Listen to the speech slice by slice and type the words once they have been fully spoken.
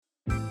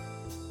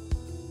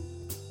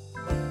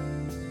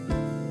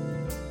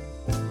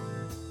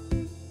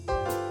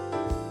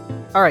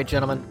All right,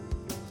 gentlemen.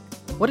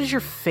 What is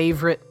your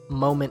favorite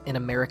moment in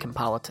American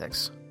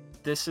politics?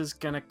 This is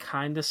going to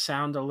kind of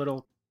sound a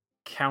little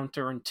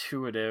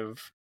counterintuitive,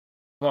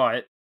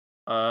 but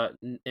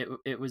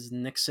it was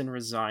Nixon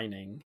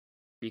resigning,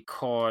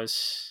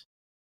 because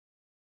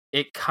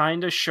it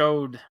kind of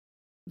showed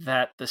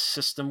that the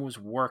system was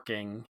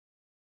working,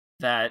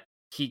 that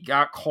he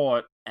got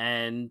caught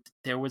and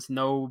there was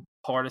no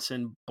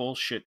partisan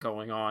bullshit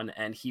going on,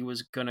 and he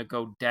was going to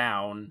go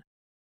down,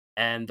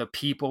 and the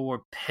people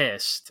were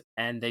pissed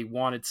and they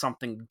wanted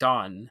something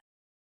done.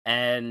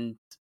 And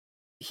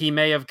he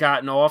may have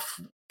got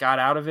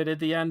out of it at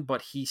the end,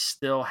 but he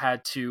still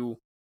had to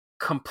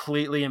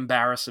completely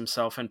embarrass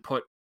himself and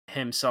put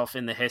himself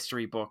in the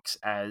history books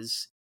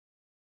as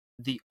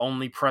the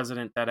only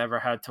president that ever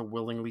had to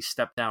willingly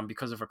step down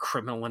because of a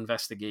criminal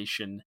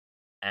investigation.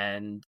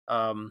 And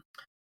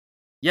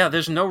yeah,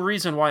 there's no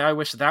reason why I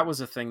wish that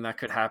was a thing that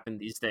could happen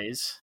these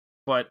days.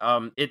 But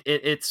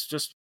it's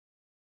just,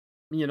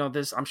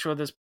 this, I'm sure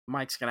this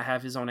Mike's gonna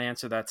have his own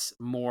answer that's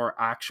more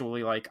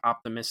actually like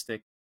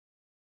optimistic.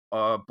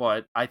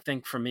 But I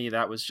think for me,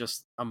 that was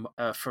just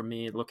for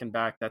me looking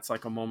back, that's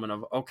like a moment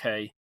of,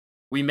 okay,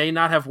 we may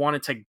not have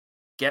wanted to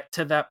get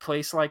to that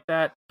place like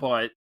that,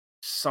 but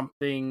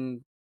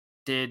something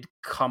did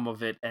come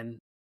of it, and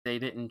they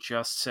didn't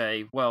just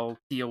say, well,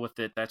 deal with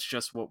it, that's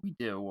just what we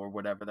do, or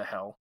whatever the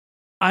hell.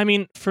 I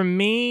mean, for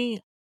me,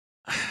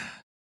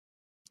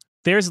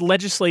 there's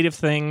legislative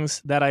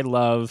things that I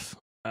love.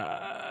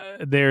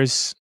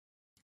 There's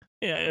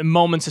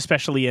moments,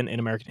 especially in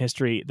American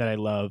history, that I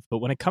love. But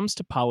when it comes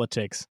to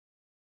politics,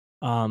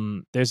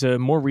 there's a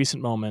more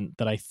recent moment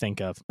that I think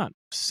of, not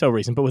so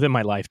recent, but within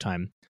my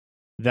lifetime,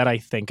 that I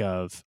think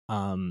of,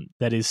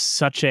 that is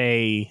such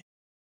a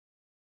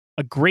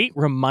great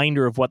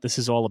reminder of what this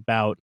is all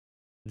about,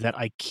 that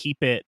I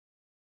keep it.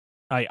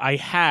 I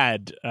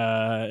had,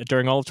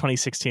 during all of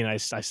 2016, I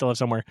still have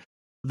somewhere,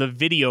 the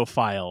video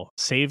file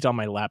saved on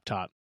my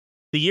laptop.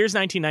 The year's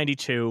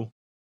 1992.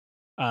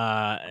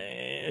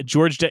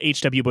 George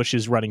H.W. Bush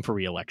is running for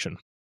re-election,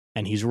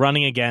 and he's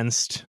running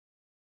against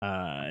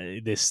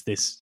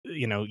this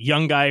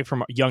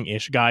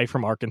youngish guy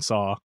from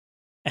Arkansas,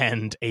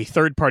 and a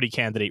third-party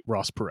candidate,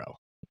 Ross Perot.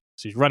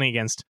 So he's running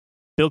against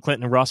Bill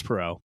Clinton and Ross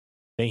Perot.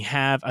 They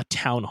have a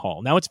town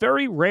hall. Now, it's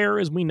very rare,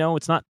 as we know.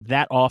 It's not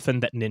that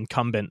often that an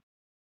incumbent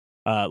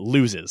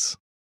loses,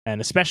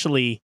 and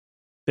especially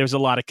there's a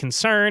lot of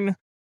concern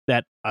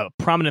that a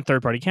prominent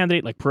third-party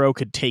candidate like Perot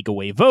could take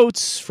away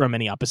votes from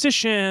any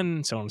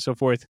opposition, so on and so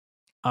forth.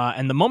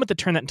 And the moment that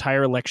turned that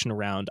entire election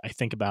around, I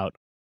think about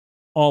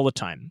all the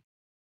time.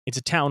 It's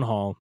a town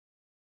hall,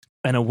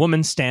 and a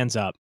woman stands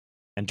up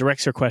and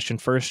directs her question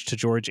first to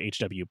George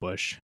H.W.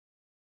 Bush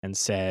and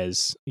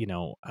says,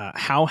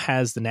 how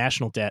has the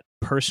national debt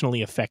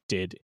personally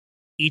affected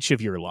each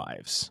of your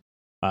lives?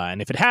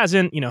 And if it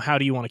hasn't, how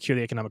do you want to cure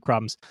the economic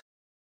problems?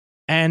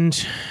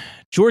 And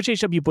George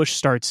H.W. Bush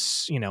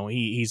starts,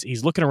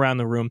 he's looking around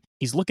the room.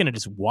 He's looking at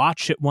his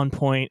watch at one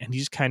point, and he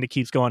just kind of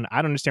keeps going, I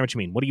don't understand what you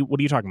mean. What are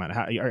you talking about?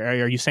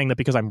 Are you saying that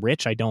because I'm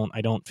rich, I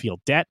don't feel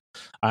debt?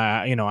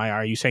 Are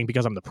you saying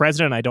because I'm the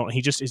president, I don't?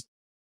 He just is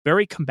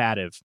very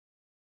combative.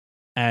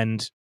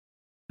 And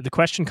the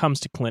question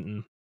comes to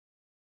Clinton,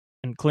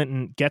 and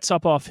Clinton gets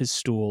up off his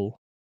stool,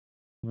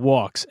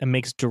 walks, and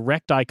makes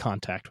direct eye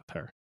contact with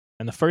her.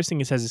 And the first thing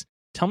he says is,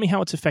 tell me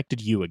how it's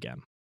affected you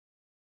again.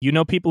 You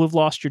know people who've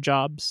lost your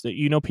jobs, that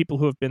you know people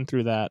who have been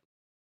through that.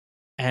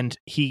 And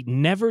he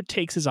never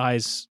takes his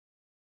eyes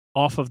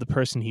off of the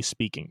person he's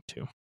speaking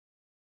to.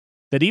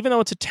 That even though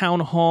it's a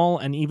town hall,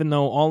 and even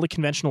though all the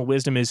conventional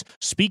wisdom is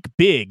speak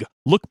big,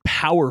 look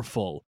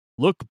powerful,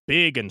 look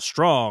big and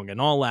strong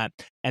and all that,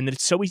 and that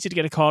it's so easy to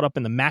get caught up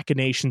in the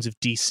machinations of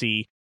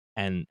DC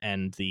and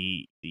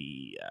the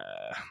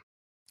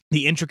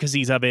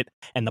intricacies of it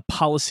and the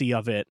policy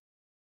of it,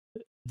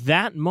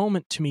 that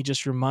moment to me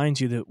just reminds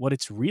you that what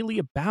it's really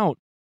about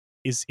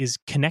is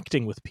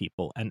connecting with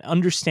people and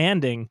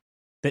understanding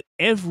that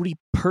every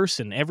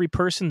person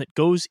that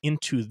goes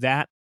into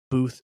that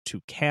booth to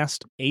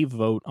cast a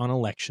vote on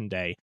election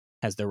day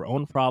has their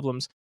own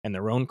problems and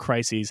their own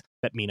crises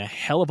that mean a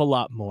hell of a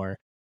lot more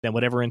than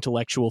whatever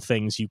intellectual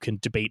things you can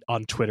debate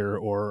on Twitter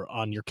or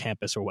on your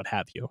campus or what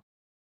have you.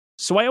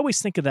 So I always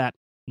think of that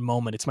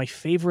moment. It's my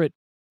favorite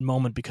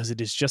moment because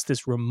it is just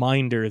this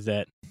reminder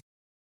that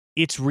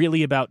it's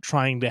really about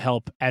trying to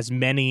help as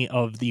many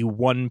of the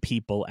one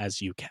people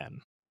as you can.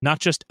 Not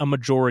just a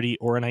majority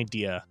or an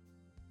idea,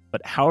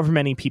 but however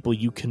many people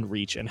you can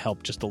reach and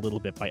help just a little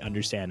bit by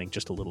understanding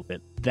just a little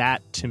bit.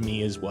 That, to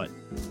me, is what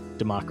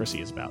democracy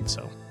is about.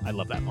 So I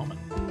love that moment.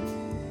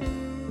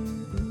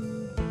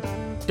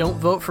 Don't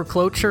vote for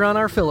cloture on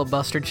our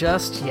filibuster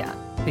just yet,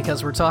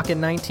 because we're talking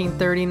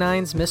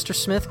 1939's Mr.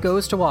 Smith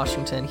Goes to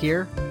Washington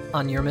here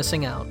on You're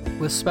Missing Out,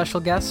 with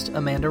special guest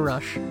Amanda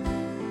Rush.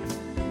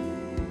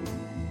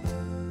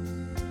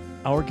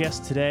 Our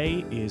guest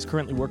today is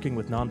currently working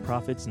with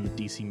nonprofits in the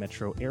DC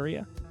metro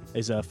area,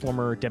 is a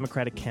former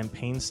Democratic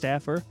campaign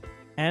staffer,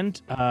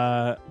 And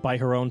by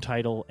her own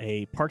title,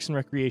 a Parks and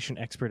Recreation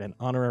expert and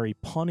honorary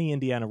Pawnee,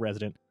 Indiana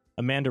resident,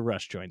 Amanda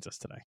Rush joins us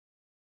today.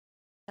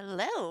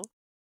 Hello.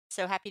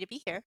 So happy to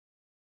be here.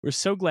 We're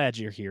so glad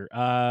you're here.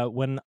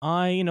 When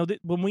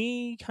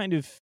we kind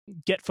of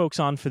get folks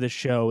on for this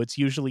show, it's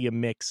usually a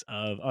mix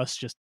of us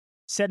just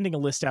sending a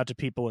list out to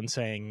people and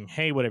saying,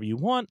 hey, whatever you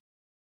want,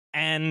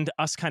 and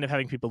us kind of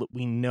having people that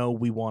we know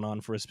we want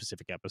on for a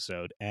specific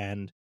episode.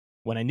 And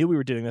when I knew we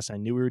were doing this, I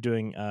knew we were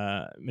doing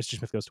Mr.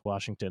 Smith Goes to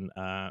Washington.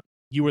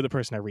 You were the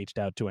person I reached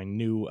out to. I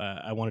knew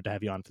I wanted to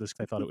have you on for this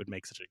because I thought it would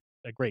make such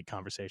a great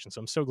conversation.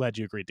 So I'm so glad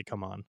you agreed to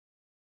come on.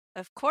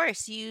 Of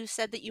course, you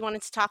said that you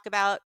wanted to talk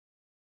about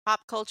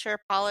pop culture,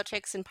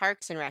 politics, and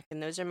Parks and Rec,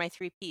 and those are my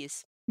 3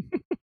 Ps.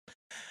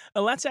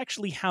 Well, that's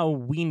actually how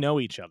we know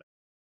each other.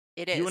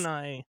 It is.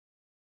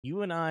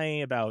 You and I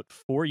about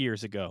 4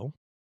 years ago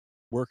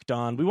worked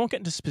on, we won't get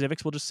into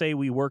specifics, we'll just say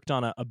we worked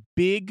on a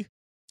big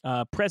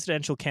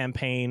presidential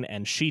campaign,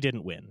 and she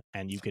didn't win,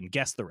 and you can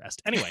guess the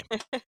rest. Anyway,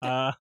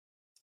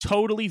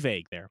 totally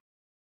vague there.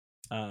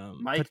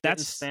 Mike didn't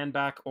stand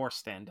back or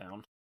stand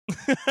down.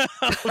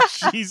 Oh,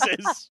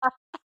 Jesus.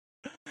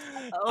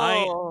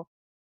 Oh.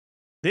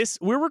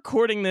 We're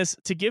recording this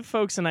to give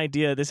folks an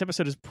idea. This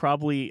episode is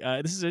probably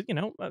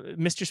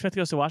Mr. Smith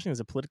Goes to Washington is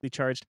a politically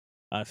charged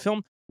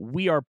film.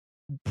 We are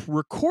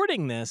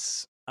recording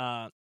this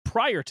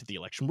prior to the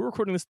election. We're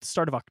recording this at the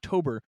start of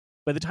October.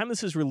 By the time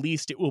this is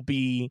released, it will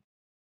be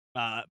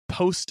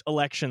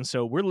post-election.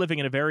 So we're living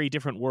in a very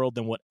different world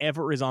than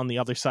whatever is on the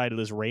other side of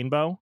this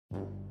rainbow.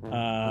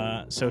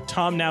 So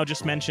Tom now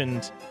just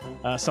mentioned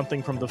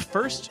something from the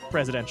first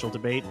presidential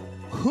debate.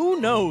 Who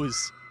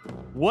knows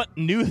what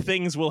new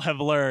things we'll have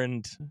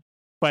learned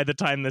by the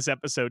time this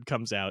episode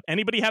comes out?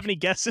 Anybody have any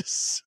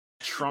guesses?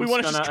 Trump's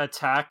gonna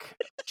attack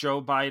Joe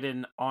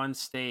Biden on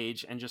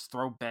stage and just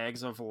throw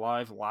bags of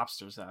live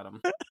lobsters at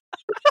him.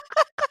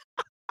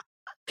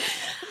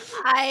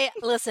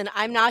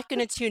 I'm not going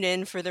to tune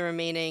in for the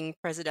remaining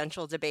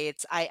presidential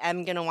debates. I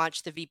am going to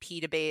watch the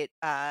VP debate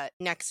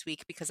next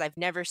week because I've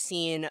never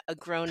seen a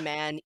grown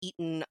man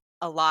eaten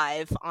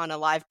alive on a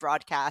live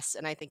broadcast,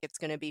 and I think it's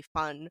going to be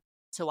fun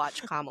to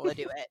watch Kamala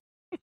do it.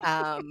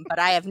 But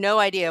I have no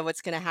idea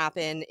what's going to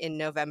happen in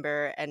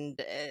November. And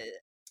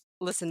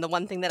listen, the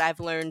one thing that I've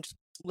learned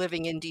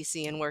living in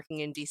DC and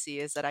working in DC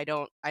is that I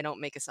don't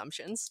make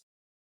assumptions.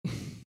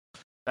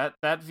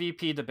 That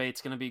VP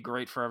debate's going to be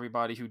great for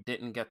everybody who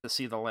didn't get to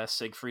see the last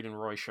Siegfried and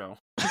Roy show.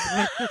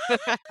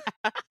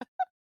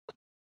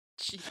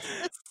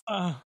 Jesus.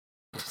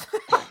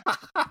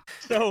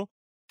 So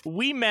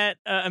we met,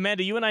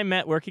 Amanda, you and I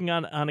met working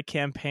on a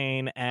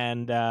campaign,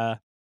 and I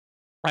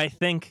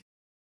think,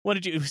 what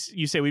did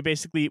you say? We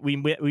basically, we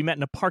met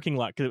in a parking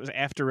lot because it was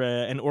after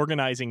an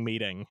organizing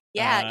meeting.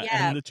 Yeah.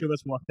 And the two of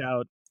us walked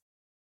out,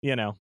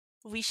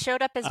 We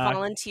showed up as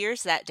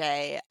volunteers that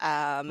day,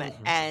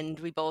 and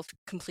we both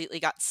completely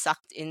got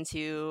sucked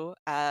into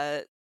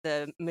the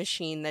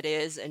machine that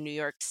is a New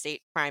York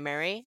State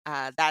primary.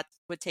 That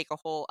would take a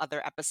whole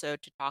other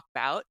episode to talk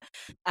about.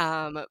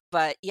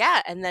 But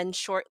yeah, and then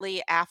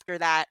shortly after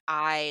that,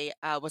 I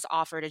was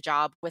offered a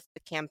job with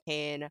the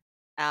campaign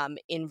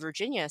in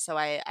Virginia. So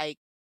I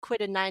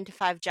quit a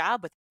 9-to-5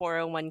 job with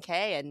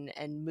 401k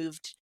and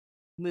moved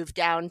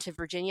down to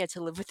Virginia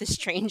to live with a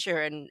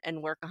stranger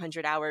and work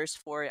 100 hours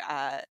for,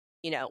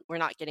 we're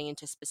not getting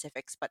into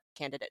specifics, but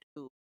candidate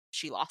who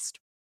she lost.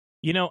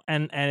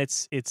 And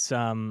it's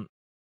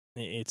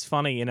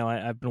funny,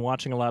 I've been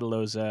watching a lot of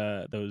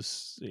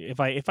those,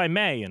 if I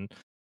may, and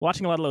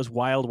watching a lot of those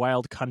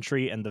Wild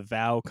Country and The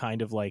Vow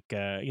kind of like,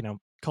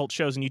 cult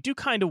shows. And you do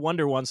kind of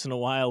wonder once in a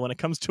while when it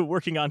comes to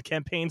working on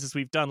campaigns as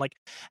we've done, like,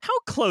 how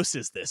close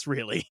is this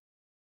really?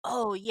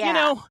 Oh,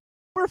 yeah.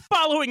 We're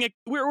following a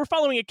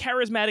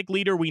charismatic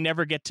leader we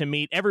never get to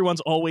meet.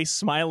 Everyone's always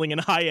smiling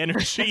and high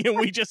energy, and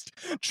we just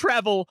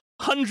travel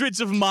hundreds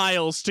of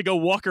miles to go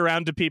walk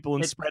around to people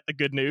and spread the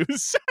good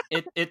news.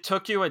 It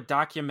took you a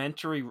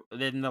documentary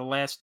in the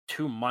last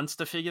 2 months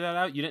to figure that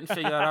out. You didn't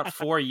figure that out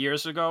 4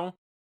 years ago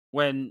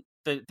when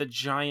the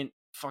giant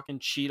fucking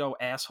Cheeto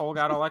asshole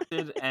got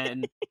elected,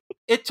 and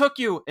it took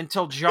you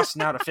until just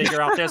now to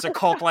figure out there's a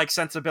cult-like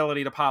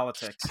sensibility to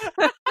politics.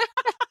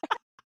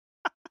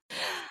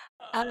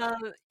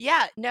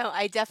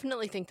 I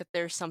definitely think that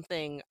there's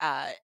something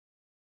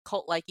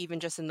cult-like even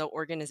just in the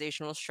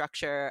organizational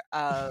structure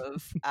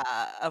of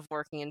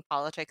working in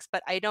politics.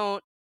 But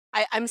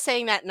I'm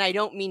saying that, and I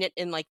don't mean it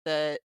in like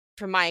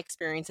from my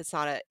experience, it's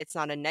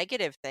not a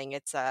negative thing.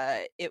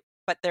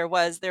 But there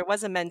was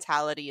a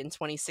mentality in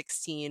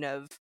 2016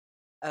 of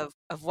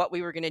what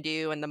we were going to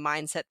do and the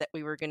mindset that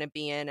we were going to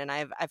be in. And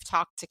I've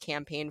talked to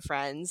campaign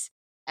friends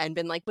and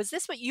been like, was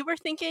this what you were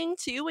thinking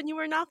too when you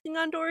were knocking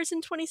on doors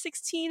in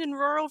 2016 in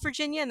rural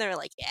Virginia? And they're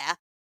like,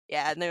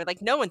 yeah. And they're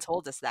like, no one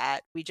told us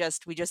that. We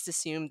just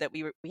assumed that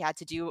we had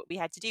to do what we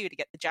had to do to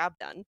get the job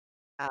done.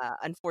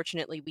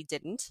 Unfortunately, we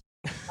didn't.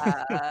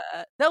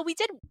 Though we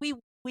did.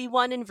 We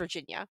won in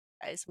Virginia,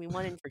 guys. We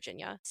won in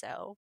Virginia.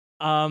 So.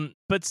 But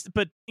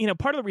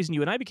part of the reason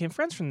you and I became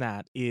friends from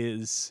that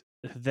is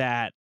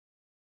that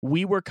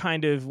we were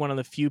kind of one of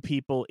the few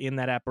people in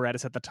that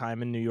apparatus at the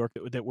time in New York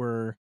that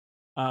were.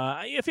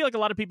 I feel like a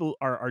lot of people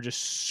are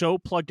just so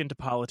plugged into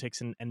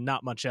politics and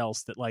not much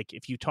else that, like,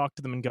 if you talk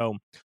to them and go,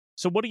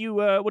 so what are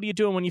you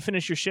doing when you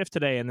finish your shift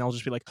today? And they'll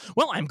just be like,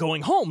 well, I'm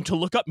going home to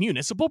look up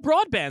municipal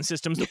broadband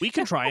systems that we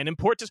can try and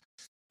import to.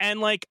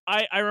 And like,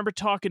 I remember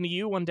talking to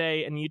you one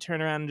day and you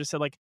turned around and just said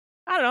like,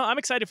 I don't know, I'm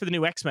excited for the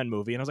new X-Men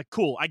movie. And I was like,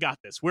 cool, I got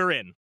this. We're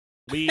in.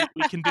 We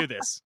can do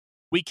this.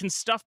 We can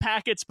stuff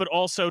packets, but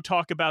also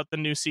talk about the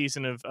new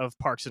season of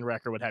Parks and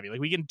Rec or what have you.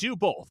 Like, we can do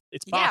both.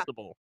 It's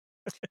possible.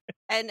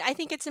 And I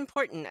think it's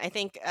important. I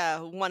think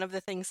one of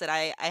the things that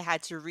I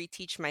had to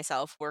reteach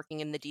myself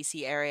working in the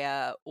DC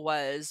area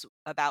was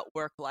about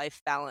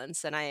work-life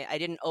balance. And I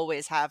didn't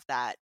always have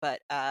that, but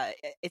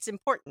it's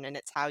important, and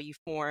it's how you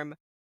form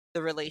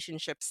the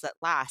relationships that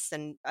last.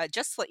 And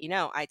just to let you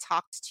know, I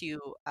talked to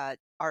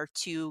our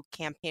 2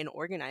 campaign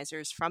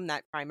organizers from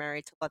that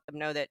primary to let them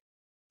know that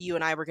you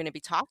and I were going to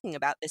be talking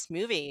about this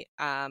movie,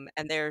 and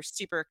they're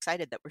super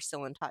excited that we're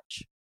still in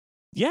touch.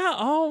 Yeah.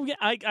 Oh, yeah.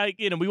 I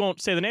we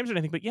won't say the names or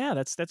anything, but yeah,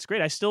 that's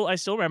great. I still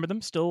remember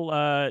them. Still,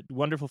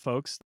 wonderful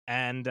folks,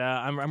 and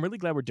I'm really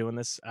glad we're doing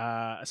this.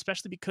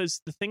 Especially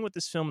because the thing with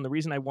this film, and the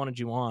reason I wanted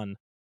you on,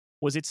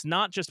 was it's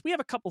not just, we have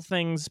a couple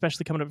things,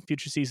 especially coming up in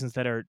future seasons,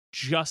 that are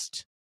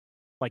just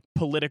like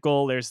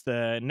political. There's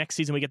the next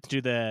season we get to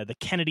do the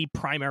Kennedy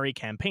primary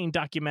campaign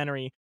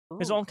documentary.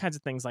 There's all kinds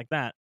of things like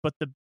that. But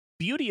the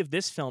beauty of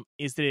this film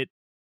is that it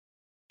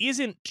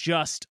isn't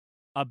just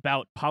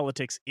about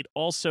politics. It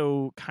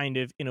also kind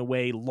of, in a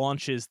way,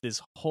 launches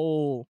this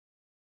whole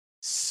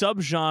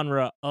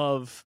subgenre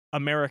of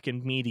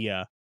American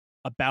media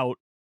about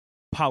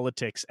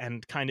politics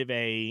and kind of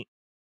a,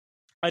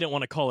 I don't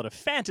want to call it a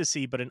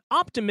fantasy, but an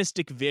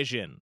optimistic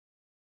vision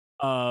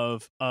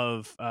of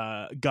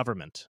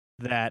government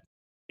that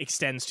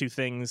extends to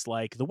things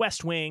like The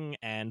West Wing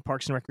and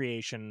Parks and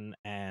Recreation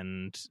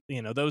and,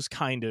 those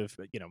kind of,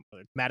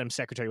 Madam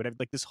Secretary, whatever,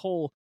 like this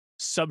whole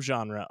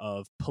subgenre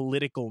of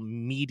political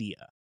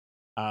media,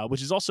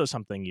 which is also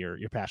something you're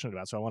passionate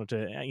about. So I wanted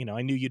to,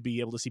 I knew you'd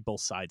be able to see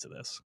both sides of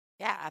this.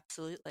 Yeah,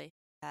 absolutely.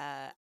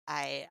 I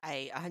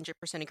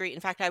 100% agree. In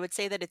fact, I would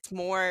say that it's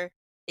more,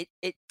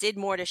 it did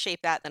more to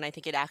shape that than I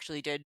think it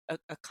actually did a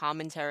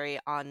commentary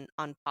on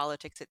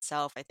politics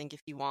itself. I think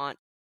if you want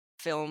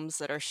films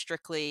that are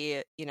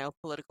strictly,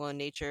 political in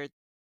nature,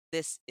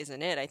 this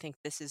isn't it. I think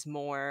this is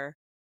more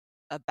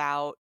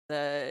about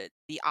the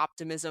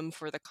optimism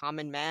for the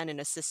common man in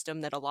a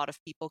system that a lot of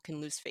people can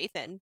lose faith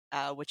in,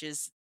 which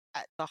is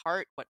at the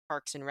heart what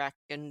Parks and Rec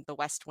and The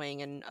West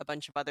Wing and a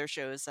bunch of other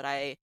shows that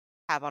I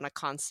have on a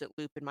constant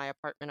loop in my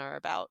apartment are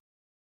about.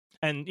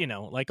 And,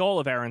 like all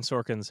of Aaron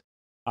Sorkin's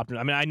optimism,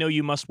 I mean, I know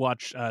you must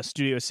watch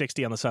Studio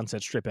 60 on the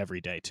Sunset Strip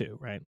every day too,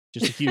 right?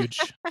 Just a huge...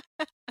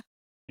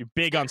 You're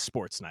big on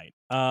sports night.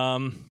 All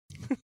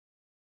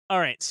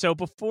right, so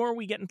before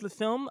we get into the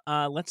film,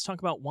 let's talk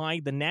about why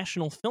the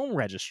National Film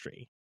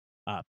Registry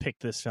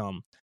picked this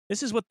film.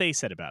 This is what they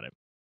said about it.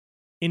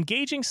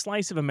 Engaging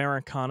slice of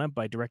Americana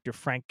by director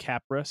Frank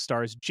Capra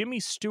stars Jimmy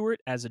Stewart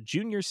as a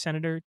junior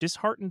senator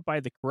disheartened by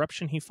the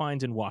corruption he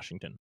finds in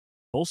Washington.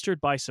 Bolstered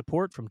by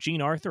support from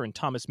Jean Arthur and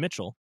Thomas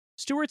Mitchell,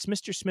 Stewart's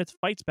Mr. Smith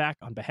fights back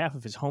on behalf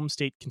of his home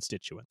state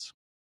constituents.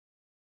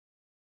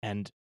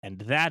 And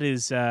that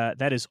is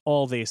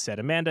all they said.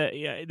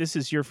 Amanda, this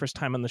is your first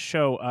time on the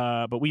show,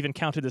 but we've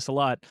encountered this a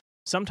lot.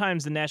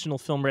 Sometimes the National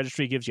Film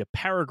Registry gives you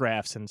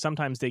paragraphs, and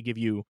sometimes they give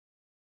you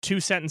 2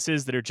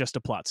 sentences that are just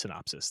a plot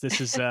synopsis.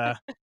 This is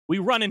we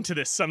run into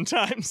this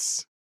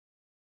sometimes.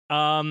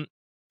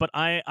 But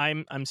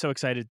I'm so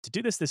excited to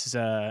do this. This is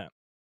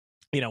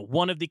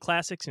one of the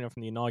classics, from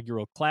the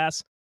inaugural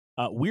class.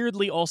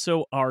 Weirdly,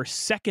 also our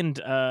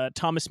second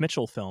Thomas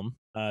Mitchell film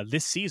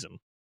this season,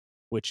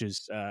 which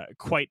is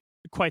quite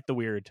the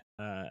weird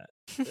turn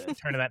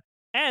of that.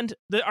 And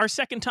our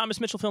second Thomas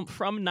Mitchell film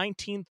from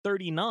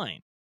 1939,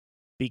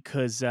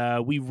 because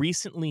we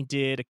recently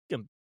did,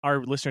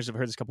 our listeners have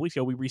heard this a couple weeks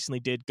ago, we recently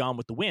did Gone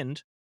with the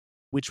Wind,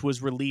 which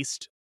was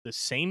released the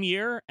same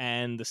year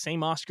and the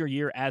same Oscar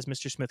year as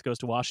Mr. Smith Goes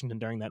to Washington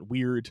during that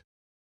weird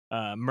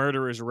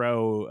Murderer's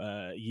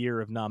Row year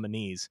of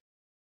nominees.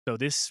 So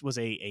this was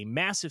a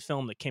massive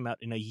film that came out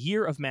in a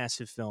year of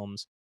massive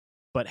films,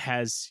 but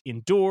has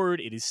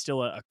endured. It is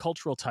still a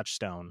cultural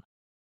touchstone.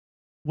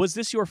 Was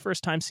this your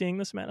first time seeing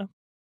this, Amanda?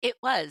 It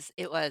was.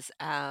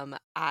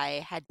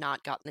 I had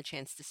not gotten the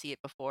chance to see it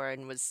before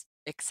and was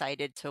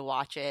excited to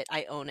watch it.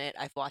 I own it.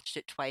 I've watched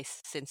it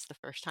twice since the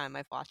first time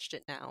I've watched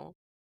it now.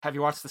 Have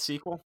you watched the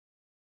sequel?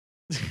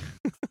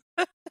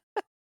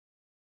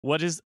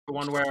 What is the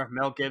one where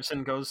Mel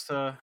Gibson goes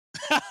to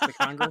the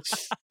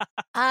Congress?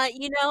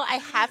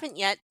 I haven't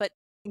yet, but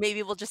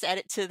maybe we'll just add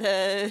it to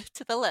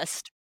the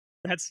list.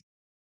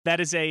 That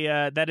is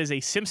a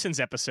Simpsons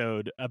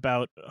episode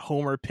about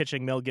Homer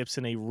pitching Mel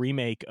Gibson a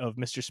remake of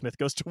Mr. Smith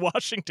Goes to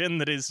Washington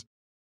that is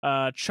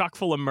chock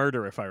full of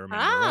murder, if I remember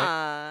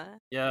right.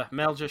 Yeah,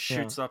 Mel just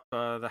shoots up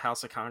the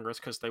House of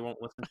Congress because they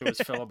won't listen to his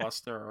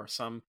filibuster or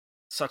some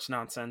such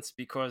nonsense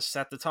because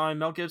at the time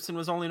Mel Gibson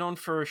was only known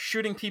for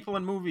shooting people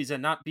in movies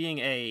and not being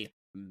a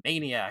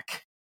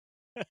maniac.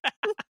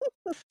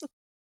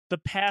 The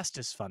past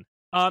is fun.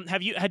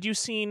 Had you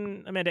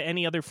seen, Amanda,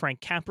 any other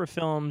Frank Capra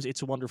films?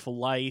 It's a Wonderful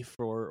Life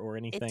or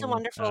anything? It's a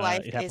Wonderful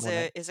Life It Happened One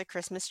Night? is a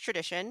Christmas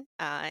tradition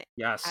at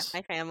Yes.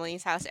 my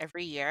family's house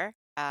every year,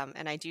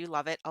 and I do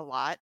love it a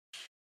lot.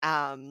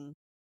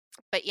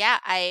 But yeah,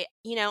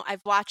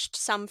 I've watched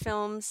some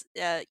films.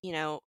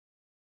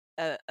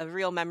 A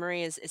real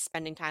memory is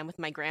spending time with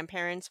my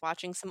grandparents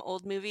watching some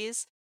old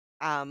movies.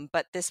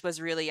 But this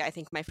was really, I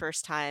think, my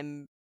first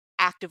time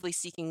actively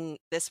seeking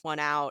this one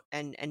out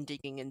and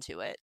digging into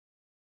it.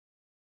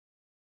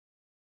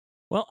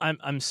 Well,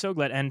 I'm so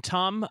glad. And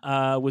Tom,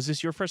 was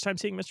this your first time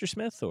seeing Mr.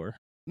 Smith, or?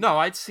 No,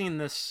 I'd seen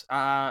this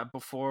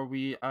before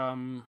we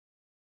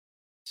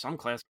some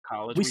class of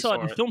college. We saw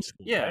it in film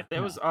school. Yeah, right?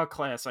 there was a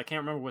class. I can't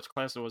remember which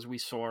class it was. We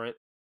saw it,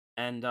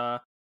 and I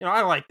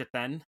liked it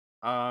then.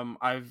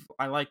 I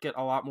like it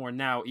a lot more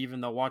now,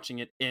 even though watching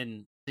it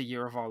in the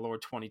year of our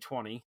Lord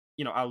 2020,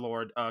 our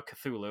Lord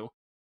Cthulhu.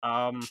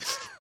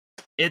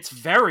 It's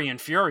very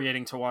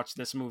infuriating to watch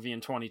this movie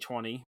in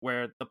 2020,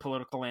 where the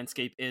political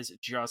landscape is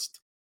just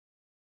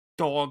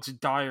dogs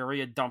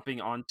diarrhea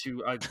dumping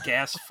onto a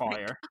gas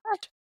fire.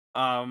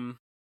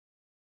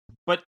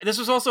 But this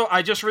was also,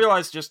 I just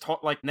realized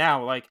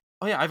now,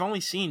 oh yeah, I've only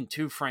seen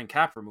 2 Frank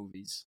Capra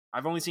movies.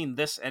 I've only seen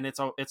this and It's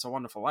a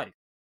Wonderful Life.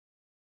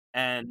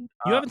 And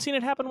you haven't seen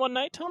It Happened One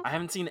Night, Tom? I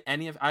haven't seen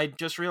any of. I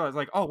just realized,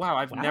 oh wow,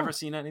 I've never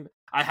seen any.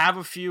 I have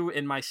a few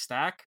in my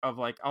stack of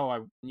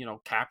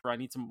Capra. I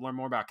need to learn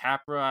more about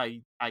Capra.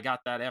 I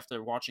got that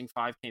after watching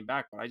 5 came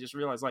back, but I just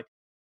realized,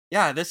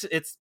 yeah,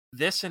 it's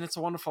this and It's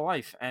a Wonderful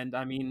Life, and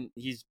I mean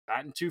he's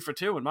batting 2 for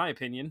 2 in my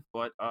opinion.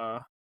 But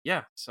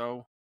yeah,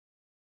 so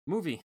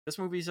this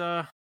movie's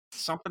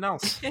something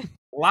else.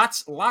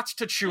 lots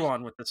to chew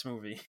on with this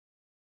movie.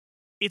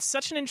 It's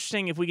such an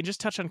interesting, if we can just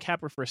touch on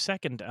Capra for a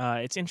second,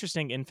 it's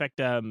interesting. In fact,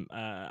 I'm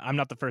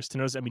not the first to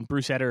notice. I mean,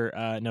 Bruce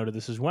Eder noted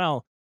this as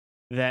well,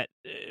 that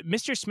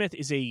Mr. Smith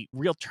is a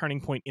real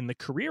turning point in the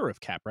career of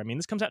Capra. I mean,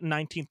 this comes out in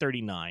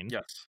 1939.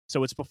 Yes.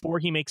 So it's before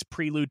he makes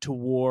Prelude to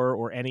War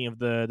or any of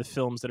the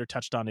films that are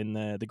touched on in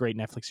the great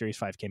Netflix series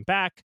 5 Came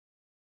Back.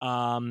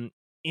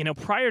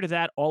 Prior to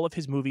that, all of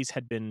his movies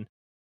had been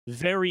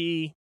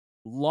very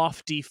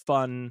lofty,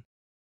 fun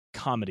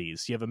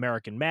comedies. You have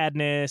American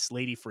Madness,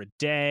 Lady for a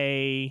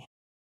Day,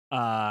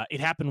 It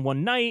Happened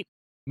One Night,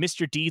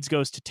 Mr. Deeds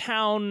Goes to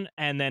Town,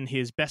 and then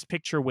his Best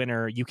Picture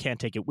winner, You Can't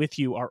Take It With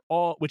You, are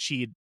all, which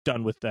he had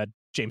done with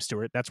James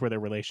Stewart. That's where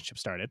their relationship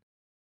started.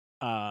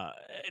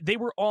 They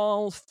were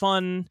all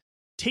fun,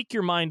 take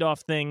your mind off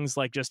things,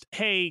 like just,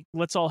 hey,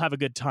 let's all have a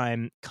good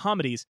time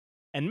comedies.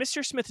 And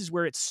Mr. Smith is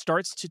where it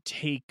starts to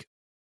take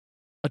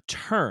a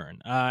turn.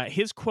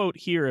 His quote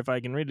here, if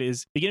I can read it,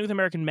 is, beginning with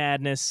American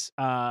Madness,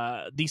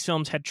 these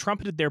films had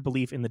trumpeted their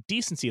belief in the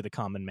decency of the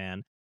common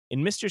man.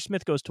 In Mr.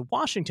 Smith Goes to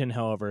Washington,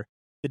 however,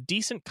 the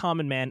decent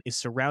common man is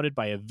surrounded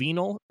by a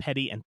venal,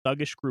 petty, and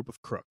thuggish group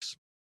of crooks.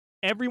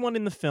 Everyone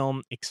in the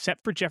film,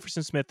 except for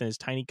Jefferson Smith and his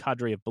tiny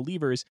cadre of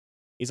believers,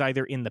 is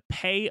either in the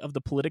pay of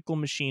the political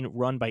machine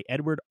run by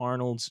Edward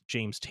Arnold's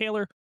James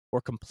Taylor,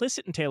 or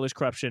complicit in Taylor's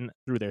corruption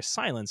through their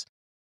silence,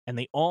 and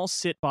they all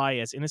sit by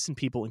as innocent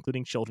people,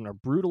 including children, are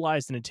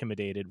brutalized and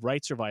intimidated,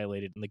 rights are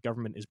violated, and the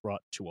government is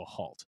brought to a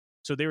halt.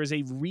 So there is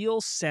a real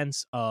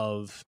sense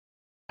of,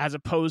 as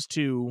opposed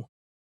to,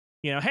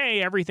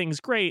 hey, everything's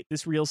great,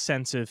 this real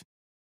sense of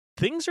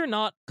things are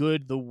not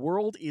good, the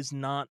world is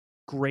not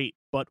great,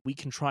 but we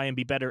can try and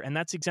be better. And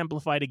that's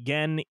exemplified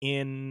again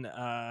in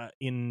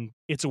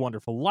It's a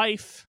Wonderful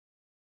Life.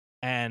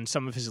 And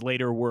some of his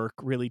later work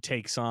really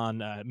takes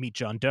on Meet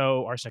John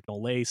Doe, Arsenic No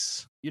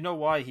Lace. You know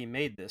why he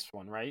made this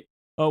one, right?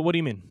 Oh, what do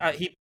you mean?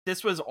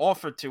 This was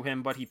offered to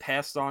him, but he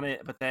passed on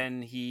it. But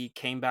then he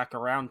came back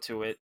around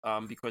to it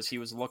because he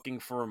was looking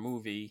for a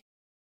movie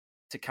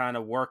to kind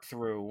of work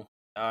through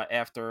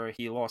after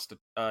he lost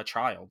a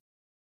child.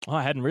 Oh,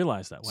 I hadn't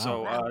realized that.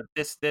 Wow.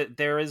 So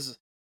there is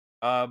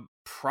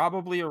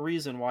probably a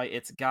reason why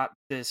it's got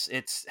this.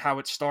 It's how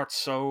it starts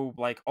so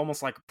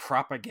almost like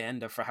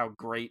propaganda for how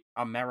great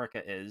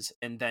America is,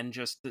 and then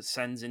just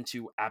descends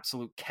into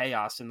absolute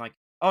chaos and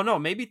oh no,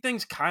 maybe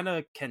things kind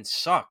of can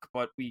suck,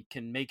 but we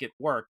can make it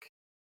work.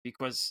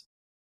 Because,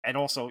 and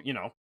also,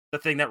 the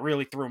thing that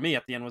really threw me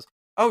at the end was,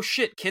 oh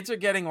shit, kids are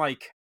getting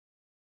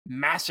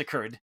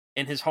massacred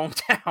in his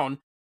hometown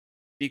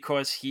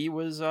because he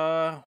was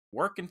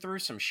working through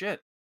some shit.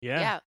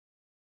 Yeah.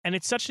 And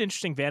it's such an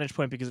interesting vantage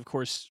point because, of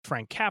course,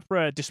 Frank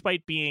Capra,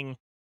 despite being,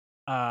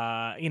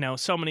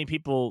 so many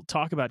people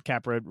talk about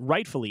Capra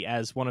rightfully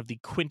as one of the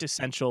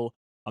quintessential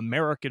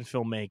American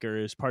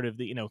filmmakers, part of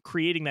the,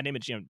 creating that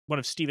image, one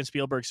of Steven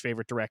Spielberg's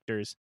favorite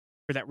directors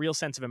for that real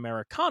sense of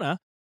Americana.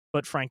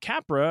 But Frank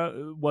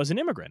Capra was an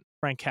immigrant.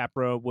 Frank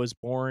Capra was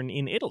born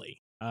in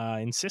Italy,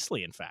 in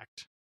Sicily, in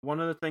fact.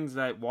 One of the things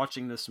that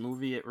watching this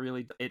movie,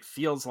 it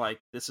feels like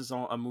this is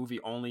a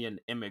movie only an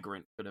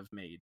immigrant could have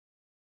made.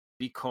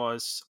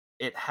 Because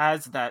it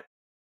has that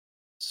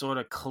sort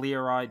of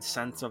clear-eyed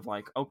sense of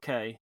like,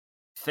 okay,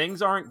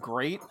 things aren't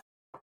great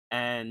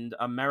and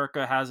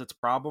America has its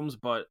problems,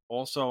 but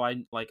also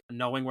I like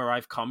knowing where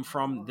I've come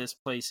from, this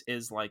place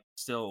is like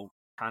still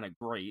kind of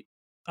great.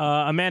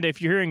 Amanda,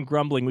 if you're hearing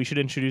grumbling, we should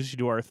introduce you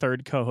to our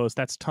third co-host.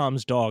 That's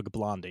Tom's dog,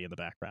 Blondie, in the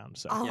background.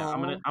 So yeah,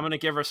 I'm gonna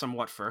give her some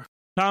what for.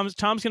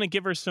 Tom's gonna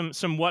give her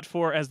some what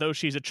for, as though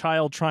she's a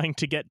child trying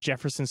to get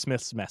Jefferson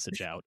Smith's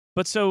message out.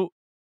 But so,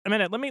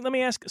 Amanda, let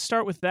me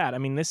start with that. I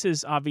mean, this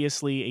is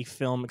obviously a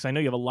film, because I know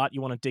you have a lot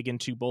you want to dig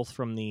into, both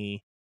from the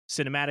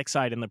cinematic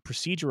side and the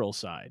procedural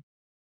side.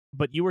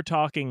 But you were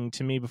talking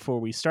to me before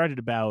we started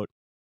about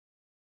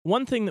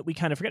one thing that we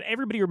kind of forget.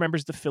 Everybody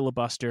remembers the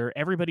filibuster.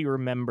 Everybody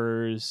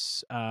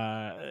remembers,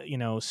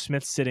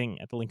 Smith sitting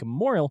at the Lincoln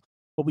Memorial.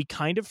 But we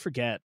kind of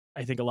forget,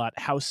 I think, a lot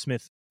how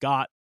Smith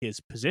got his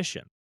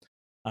position.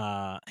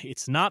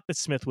 It's not that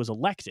Smith was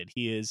elected.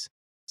 He is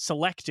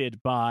selected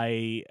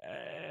by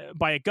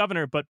a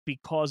governor, but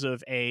because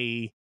of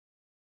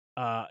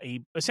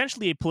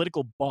essentially a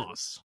political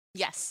boss.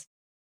 Yes.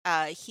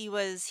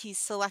 He's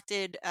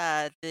selected.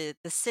 The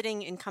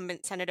sitting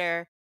incumbent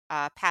senator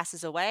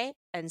passes away,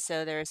 and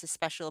so there is a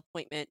special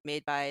appointment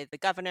made by the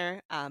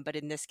governor. But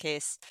in this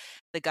case,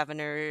 the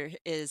governor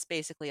is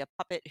basically a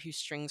puppet whose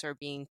strings are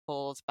being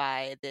pulled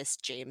by this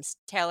Jim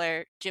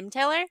Taylor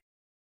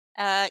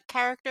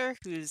character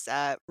who's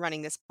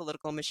running this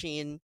political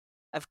machine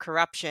of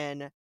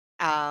corruption.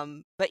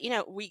 But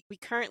we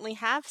currently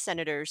have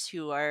senators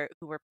who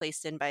were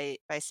placed in by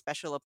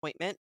special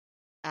appointment.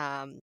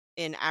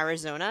 In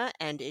Arizona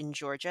and in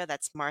Georgia.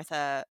 That's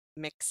Martha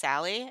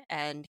McSally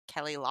and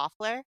Kelly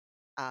Loeffler,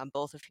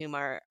 both of whom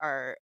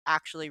are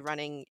actually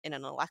running in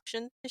an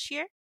election this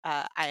year.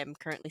 I am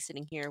currently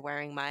sitting here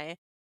wearing my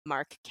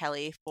Mark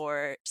Kelly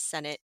for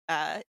Senate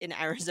in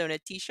Arizona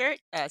t-shirt,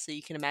 so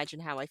you can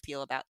imagine how I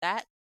feel about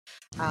that.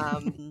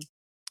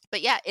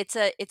 But yeah, it's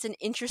an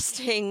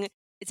interesting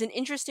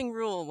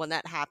rule when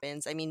that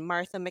happens. I mean,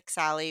 Martha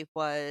McSally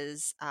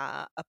was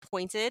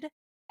appointed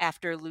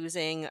after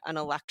losing an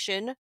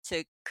election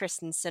to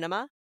Kyrsten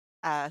Sinema,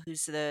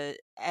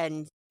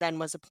 and then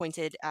was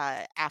appointed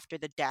after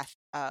the death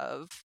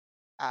of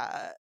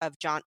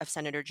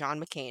Senator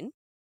John McCain.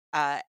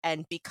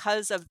 And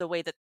because of the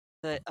way that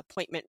the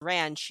appointment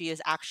ran, she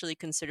is actually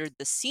considered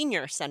the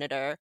senior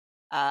senator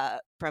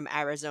from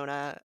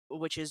Arizona,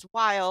 which is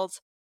wild.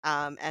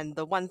 And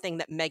the one thing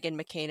that Meghan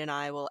McCain and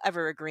I will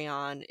ever agree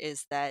on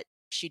is that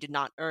she did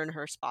not earn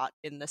her spot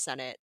in the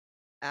Senate.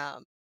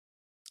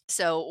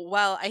 So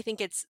while I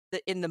think it's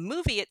in the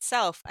movie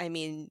itself, I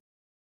mean,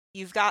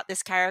 you've got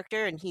this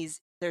character and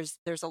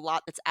there's a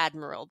lot that's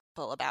admirable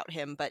about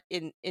him, but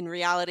in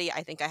reality,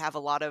 I think I have a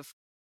lot of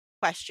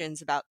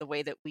questions about the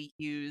way that we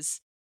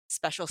use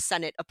special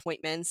Senate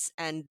appointments,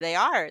 and they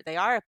are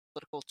a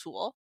political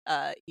tool,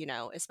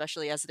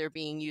 especially as they're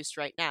being used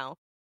right now.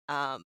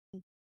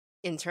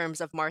 In terms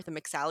of Martha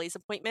McSally's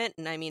appointment,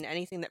 and I mean,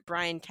 anything that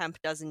Brian Kemp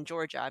does in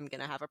Georgia, I'm going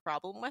to have a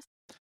problem with.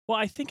 Well,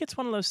 I think it's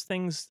one of those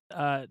things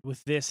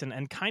with this,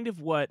 and kind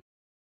of what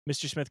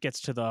Mr. Smith gets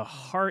to the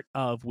heart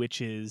of,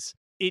 which is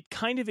it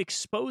kind of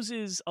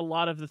exposes a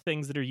lot of the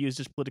things that are used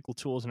as political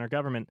tools in our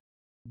government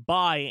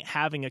by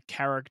having a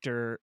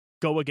character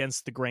go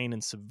against the grain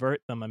and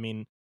subvert them. I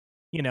mean,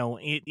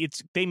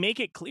 they make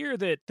it clear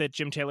that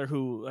Jim Taylor,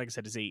 who, like I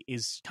said,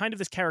 is kind of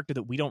this character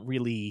that we don't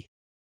really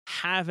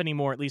have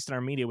anymore, at least in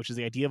our media, which is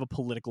the idea of a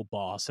political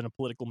boss and a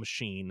political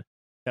machine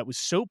that was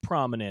so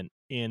prominent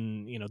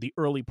in the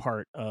early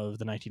part of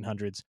the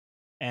 1900s,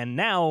 and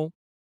now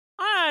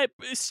it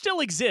still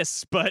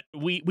exists, but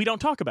we don't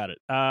talk about it.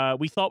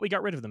 We thought we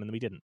got rid of them, and we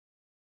didn't.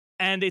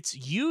 And it's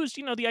used,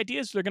 the idea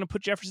is they're going to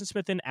put Jefferson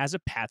Smith in as a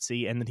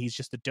patsy, and then he's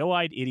just a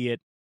doe-eyed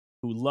idiot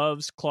who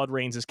loves Claude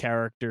Rains'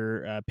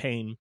 character,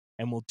 Payne,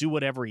 and will do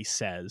whatever he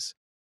says.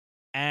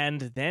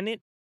 And then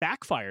it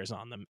backfires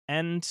on them.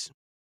 And,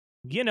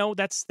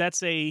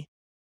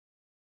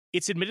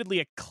 it's admittedly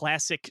a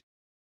classic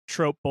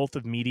trope both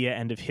of media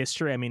and of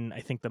history. I mean, I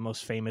think the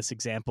most famous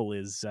example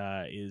is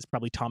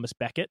probably Thomas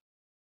Becket,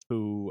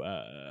 who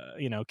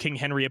King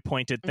Henry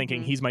appointed,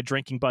 thinking he's my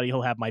drinking buddy,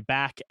 he'll have my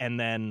back, and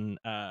then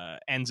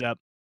ends up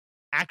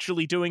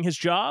actually doing his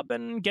job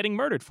and getting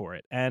murdered for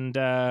it. And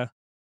I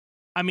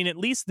mean, at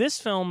least this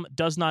film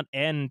does not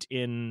end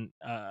in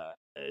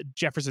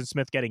Jefferson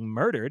Smith getting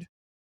murdered.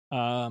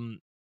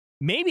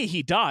 Maybe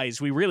he dies.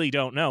 We really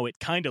don't know. It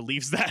kind of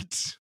leaves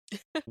that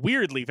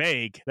weirdly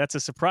vague. That's a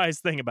surprise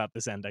thing about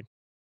this ending.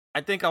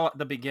 I think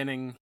the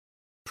beginning,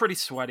 pretty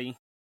sweaty.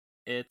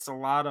 It's a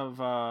lot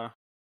of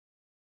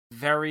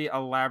very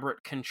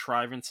elaborate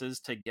contrivances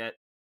to get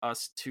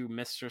us to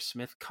Mr.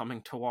 Smith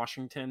coming to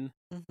Washington.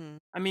 Mm-hmm.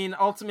 I mean,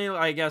 ultimately,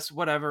 I guess,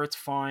 whatever, it's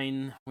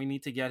fine. We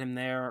need to get him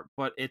there,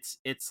 but it's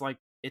like,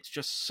 it's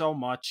just so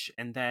much,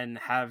 and then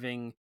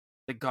having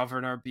the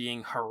governor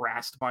being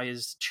harassed by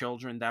his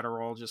children that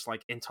are all just,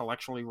 like,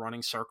 intellectually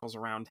running circles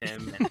around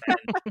him, and then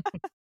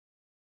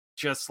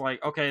just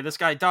like, okay, this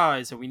guy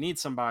dies, and we need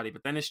somebody,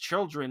 but then his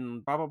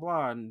children, blah, blah,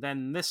 blah, and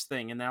then this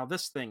thing, and now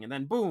this thing, and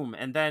then boom,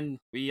 and then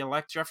we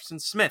elect Jefferson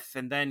Smith,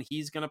 and then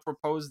he's gonna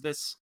propose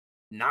this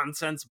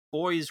nonsense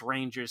boys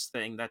rangers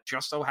thing that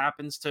just so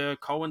happens to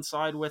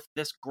coincide with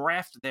this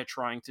graft they're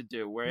trying to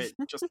do, where it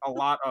just a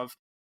lot of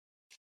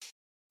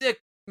there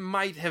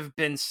might have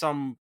been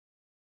some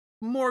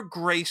more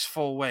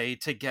graceful way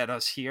to get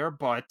us here,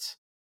 but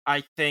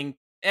I think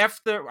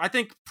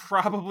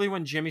probably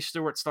when Jimmy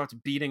Stewart starts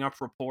beating up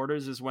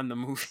reporters is when the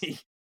movie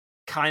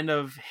kind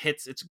of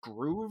hits its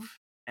groove,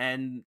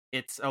 and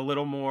it's a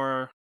little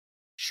more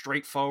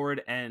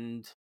straightforward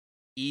and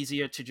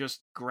easier to just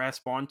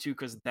grasp onto,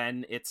 because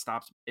then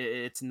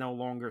it's no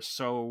longer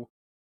so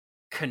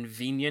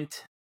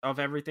convenient of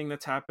everything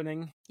that's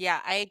happening. Yeah,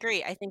 I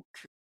agree. I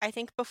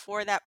think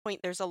before that point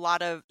there's a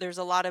lot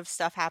of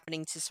stuff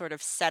happening to sort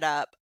of set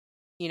up,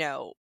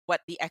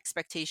 what the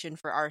expectation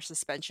for our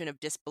suspension of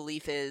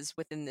disbelief is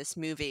within this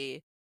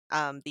movie.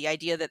 The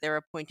idea that they're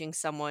appointing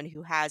someone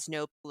who has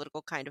no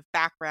political kind of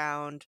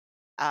background,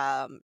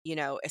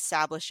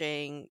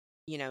 establishing,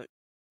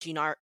 Jean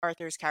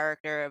Arthur's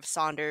character of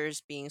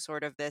Saunders being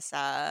sort of this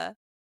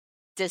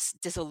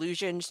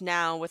disillusioned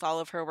now with all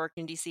of her work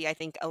in DC. I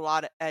think a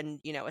lot, and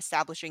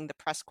establishing the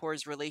press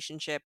corps'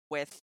 relationship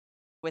with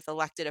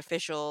elected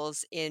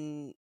officials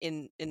in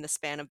the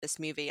span of this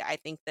movie. I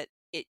think that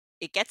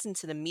it gets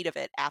into the meat of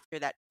it after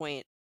that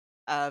point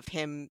of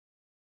him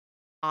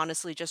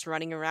honestly just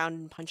running around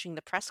and punching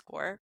the press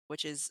corps,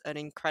 which is an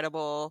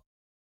incredible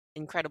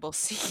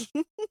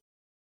scene.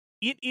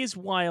 It is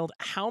wild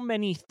how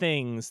many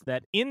things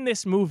that in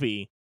this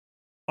movie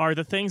are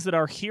the things that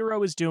our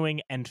hero is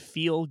doing and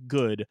feel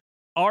good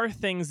are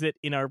things that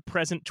in our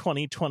present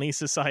 2020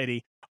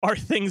 society are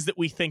things that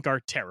we think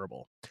are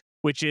terrible,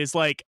 which is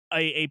like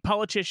a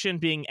politician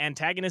being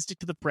antagonistic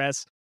to the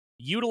press,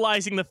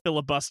 utilizing the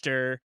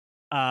filibuster,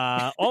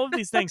 all of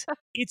these things.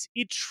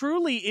 It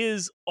truly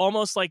is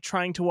almost like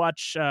trying to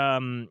watch.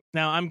 Now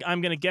I'm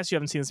going to guess you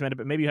haven't seen this, Amanda,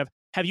 but maybe you have.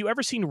 Have you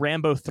ever seen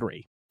Rambo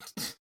 3?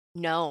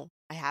 No,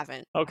 I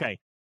haven't. Okay.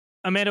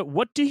 Amanda,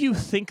 what do you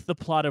think the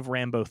plot of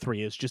Rambo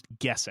 3 is? Just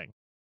guessing.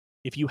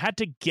 If you had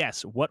to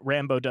guess what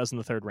Rambo does in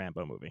the third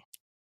Rambo movie.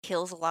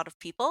 Kills a lot of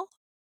people?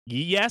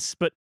 Yes,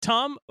 but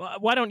Tom,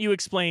 why don't you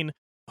explain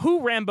who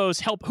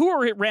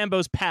are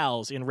Rambo's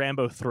pals in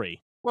Rambo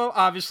 3? Well,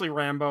 obviously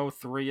Rambo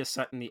 3 is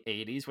set in the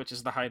 80s, which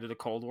is the height of the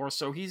Cold War,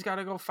 so he's got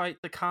to go fight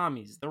the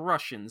commies, the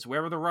Russians.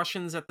 Where were the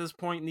Russians at this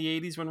point in the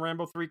 80s when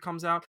Rambo 3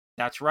 comes out?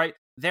 That's right,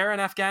 they're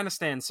in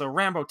Afghanistan, so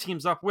Rambo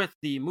teams up with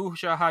the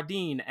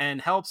Mujahideen and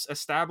helps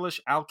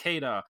establish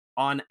Al-Qaeda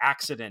on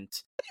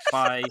accident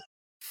by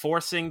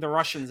forcing the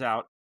Russians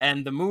out.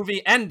 And the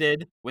movie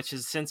ended, which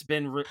has since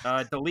been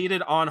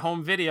deleted on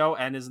home video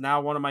and is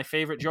now one of my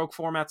favorite joke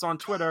formats on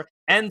Twitter,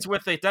 ends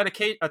with a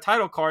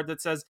title card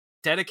that says,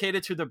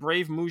 "Dedicated to the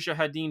brave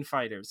Mujahideen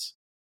fighters."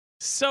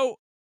 So,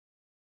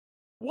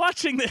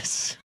 watching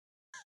this...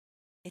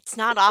 It's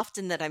not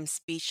often that I'm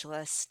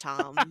speechless,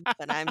 Tom,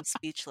 but I'm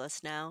speechless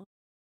now.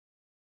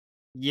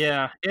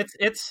 Yeah,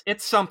 it's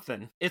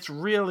something. It's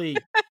really,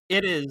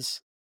 it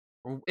is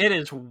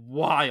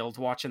wild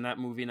watching that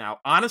movie now.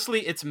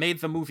 Honestly, it's made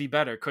the movie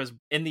better, because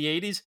in the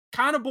 80s,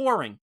 kind of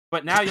boring.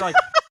 But now you're like,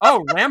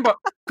 oh, Rambo,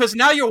 because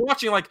now you're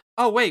watching like,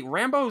 oh wait,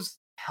 Rambo's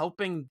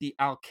helping the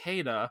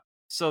Al-Qaeda.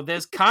 So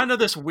there's kind of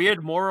this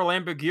weird moral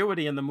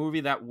ambiguity in the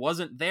movie that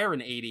wasn't there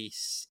in 88,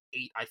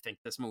 I think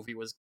this movie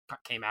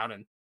came out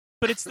in.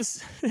 But it's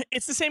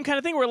the same kind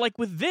of thing where, like,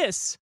 with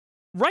this,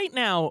 right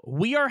now,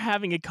 we are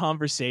having a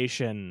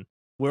conversation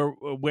where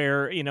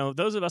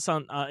those of us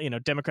on,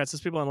 Democrats,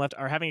 those people on the left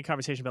are having a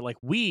conversation about, like,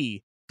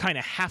 we kind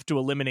of have to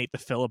eliminate the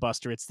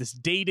filibuster. It's this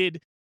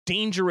dated,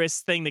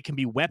 dangerous thing that can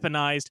be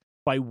weaponized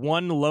by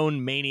one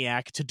lone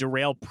maniac to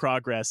derail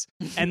progress.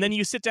 And then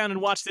you sit down and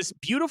watch this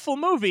beautiful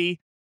movie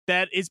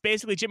that is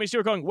basically Jimmy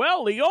Stewart going,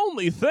 well, the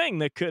only thing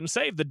that can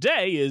save the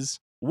day is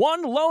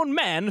one lone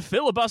man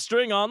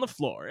filibustering on the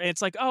floor. And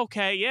it's like,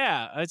 okay,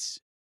 yeah,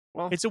 it's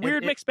a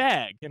weird mixed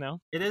bag,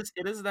 It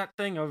is that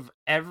thing of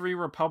every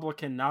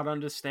Republican not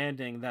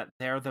understanding that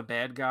they're the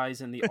bad guys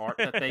in the art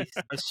that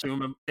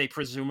they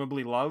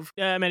presumably love.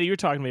 Yeah, Amanda, you were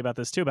talking to me about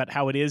this too, about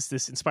how it is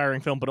this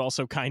inspiring film, but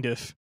also kind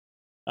of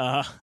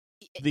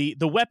the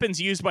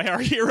weapons used by our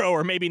hero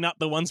are maybe not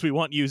the ones we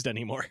want used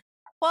anymore.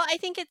 Well, I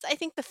think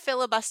the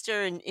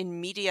filibuster in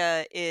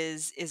media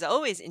is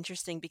always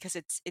interesting, because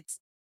it's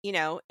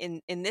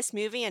in this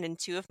movie and in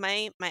two of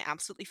my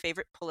absolutely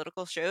favorite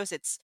political shows,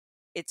 it's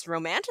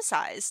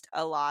romanticized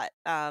a lot.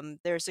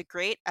 There's a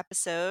great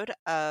episode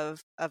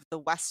of The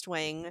West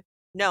Wing.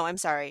 No, I'm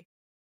sorry.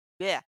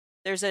 Yeah,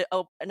 there's an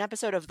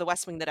episode of The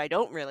West Wing that I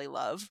don't really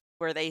love,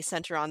 where they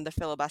center on the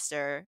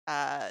filibuster.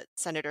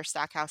 Senator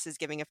Stackhouse is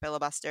giving a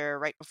filibuster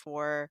right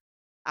before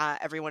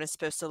everyone is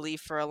supposed to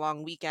leave for a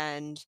long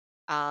weekend.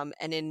 And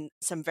in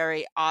some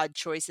very odd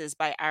choices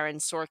by Aaron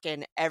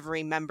Sorkin,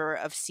 every member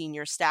of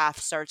senior staff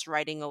starts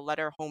writing a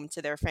letter home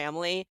to their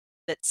family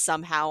that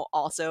somehow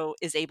also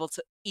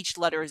each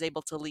letter is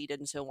able to lead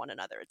into one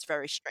another. It's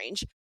very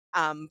strange.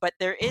 But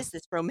there is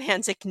this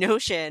romantic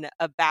notion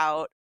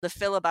about the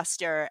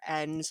filibuster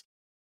and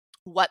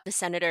what the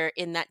senator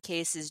in that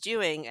case is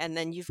doing. And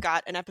then you've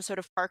got an episode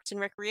of Parks and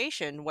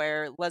Recreation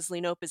where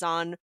Leslie Knope is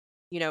on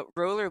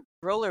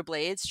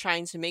rollerblades,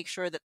 trying to make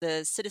sure that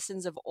the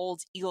citizens of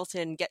Old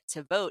Eagleton get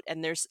to vote.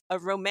 And there's a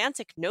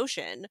romantic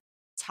notion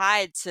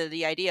tied to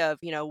the idea of,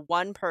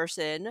 one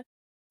person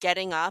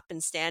getting up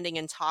and standing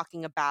and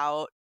talking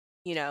about,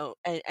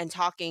 and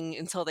talking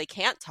until they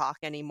can't talk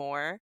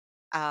anymore,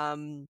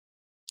 um,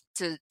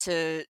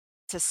 to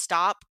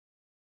stop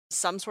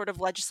some sort of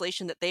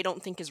legislation that they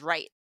don't think is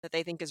right, that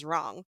they think is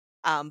wrong.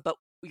 But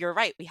you're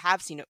right, we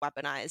have seen it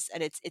weaponized,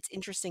 and it's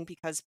interesting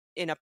because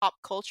in a pop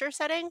culture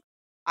setting,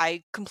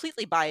 I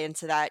completely buy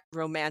into that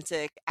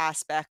romantic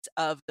aspect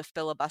of the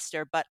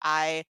filibuster, but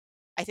I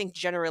think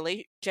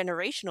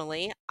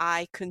generationally,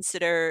 I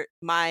consider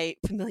my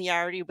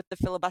familiarity with the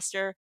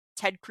filibuster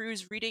Ted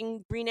Cruz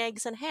reading Green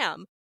Eggs and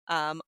Ham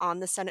on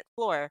the Senate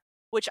floor,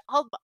 which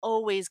I'm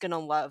always gonna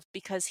love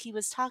because he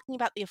was talking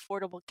about the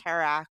Affordable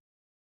Care Act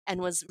and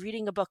was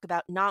reading a book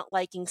about not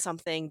liking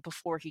something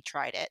before he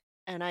tried it.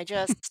 And I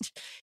just,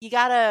 you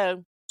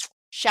gotta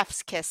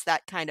chef's kiss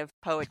that kind of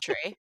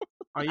poetry.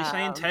 Are you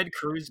saying Um, Ted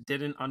Cruz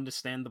didn't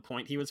understand the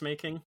point he was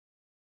making?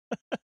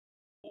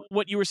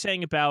 What you were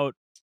saying about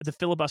the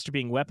filibuster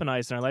being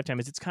weaponized in our lifetime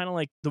is it's kind of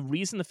like the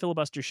reason the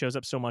filibuster shows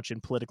up so much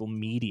in political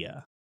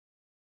media,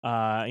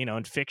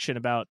 and fiction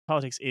about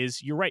politics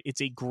is, you're right,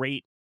 it's a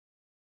great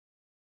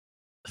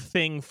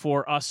thing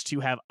for us to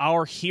have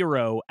our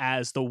hero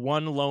as the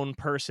one lone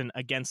person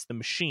against the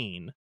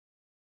machine,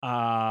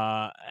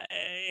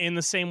 in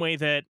the same way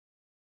that,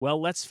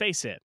 well, let's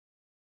face it,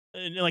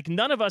 like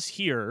none of us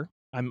here,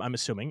 I'm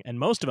assuming, and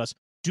most of us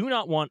do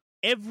not want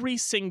every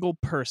single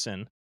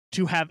person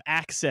to have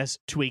access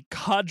to a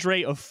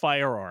cadre of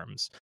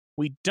firearms.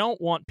 We don't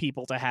want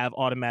people to have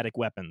automatic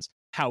weapons.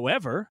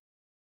 However,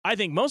 I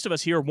think most of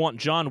us here want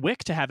John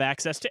Wick to have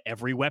access to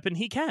every weapon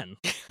he can.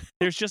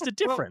 There's just a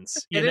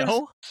difference, you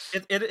know?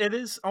 It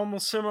is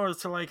almost similar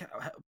to like,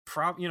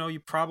 you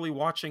probably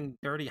watching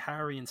Dirty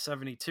Harry in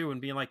 '72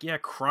 and being like, yeah,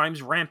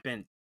 crime's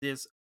rampant.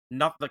 There's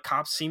not, the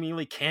cops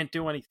seemingly can't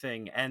do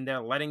anything, and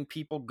they're letting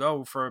people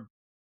go for,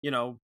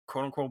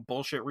 quote unquote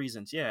bullshit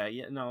reasons. Yeah,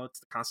 it's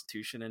the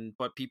Constitution,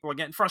 but people are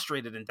getting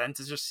frustrated, and then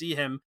to just see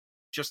him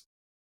just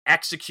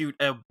execute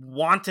a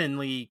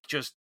wantonly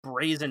just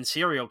brazen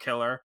serial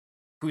killer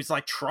who's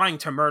like trying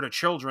to murder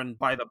children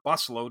by the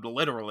busload,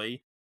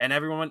 literally. And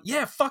everyone went,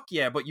 yeah, fuck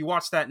yeah. But you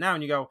watch that now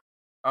and you go,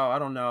 oh, I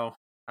don't know.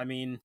 I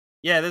mean,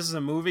 yeah, this is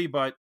a movie,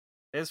 but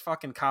there's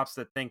fucking cops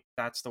that think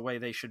that's the way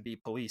they should be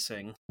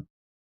policing.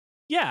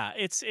 Yeah,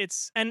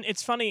 and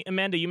it's funny,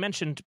 Amanda, you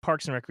mentioned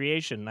Parks and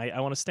Recreation. I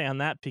want to stay on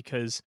that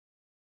because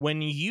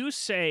when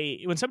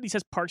somebody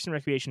says Parks and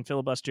Recreation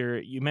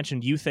filibuster,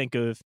 you think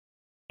of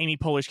Amy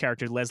Poehler's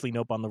character Leslie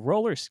Knope on the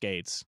roller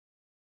skates.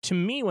 To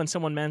me, when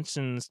someone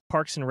mentions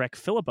Parks and Rec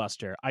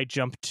filibuster, I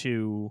jump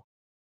to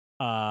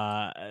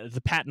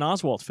the Patton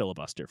Oswalt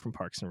filibuster from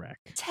Parks and Rec.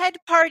 Ted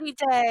Party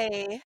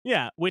Day.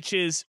 Yeah, which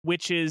is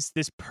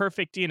this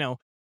perfect,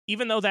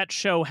 even though that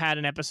show had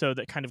an episode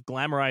that kind of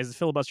glamorized the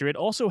filibuster, it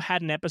also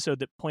had an episode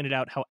that pointed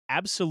out how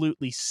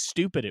absolutely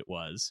stupid it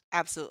was.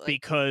 Absolutely.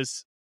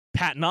 Because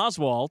Patton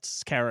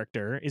Oswalt's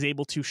character is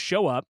able to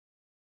show up,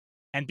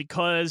 and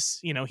because,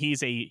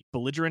 he's a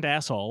belligerent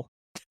asshole,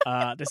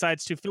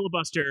 decides to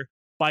filibuster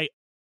by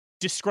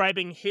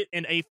describing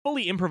in a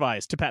fully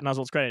improvised, to Patton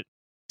Oswalt's credit,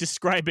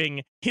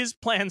 describing his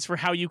plans for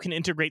how you can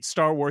integrate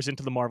Star Wars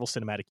into the Marvel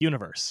Cinematic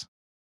Universe.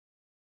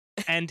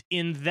 And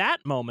in that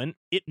moment,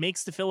 it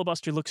makes the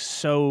filibuster look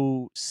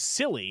so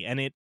silly. And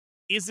it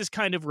is this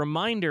kind of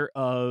reminder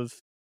of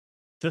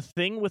the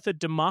thing with a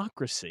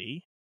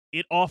democracy.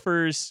 It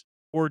offers,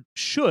 or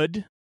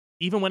should,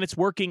 even when it's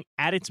working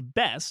at its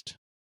best,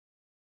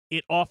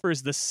 it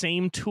offers the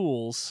same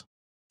tools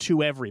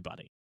to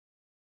everybody.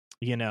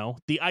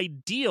 The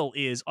ideal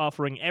is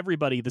offering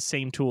everybody the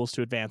same tools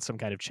to advance some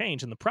kind of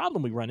change. And the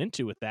problem we run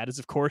into with that is,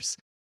 of course,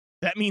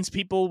 that means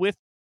people with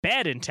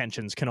bad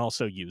intentions can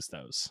also use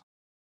those.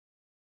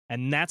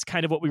 And that's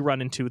kind of what we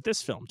run into with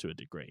this film to a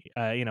degree.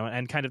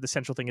 And kind of the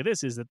central thing of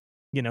this is that,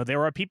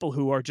 there are people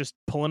who are just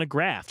pulling a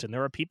graft, and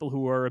there are people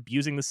who are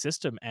abusing the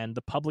system, and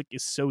the public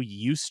is so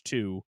used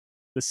to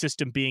the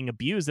system being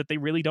abused that they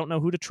really don't know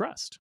who to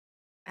trust.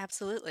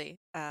 Absolutely.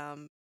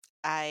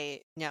 I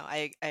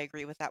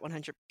agree with that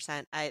 100%.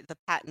 The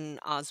Patton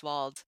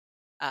Oswalt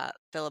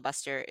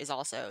filibuster is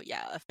also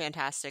a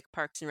fantastic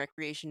Parks and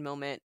Recreation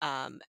moment.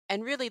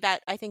 And really,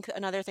 that I think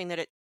another thing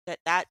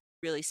that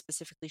really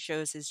specifically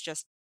shows is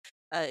just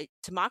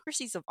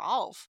democracies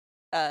evolve.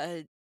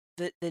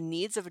 The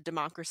needs of a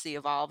democracy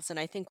evolves, and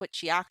I think what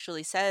she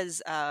actually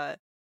says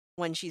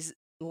when she's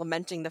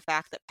lamenting the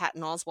fact that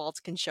Patton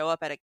Oswalt can show up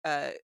at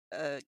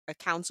a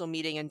council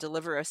meeting and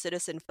deliver a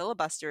citizen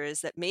filibuster is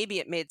that maybe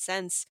it made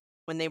sense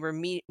when they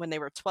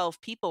were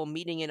 12 people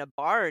meeting in a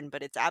barn,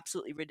 but it's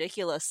absolutely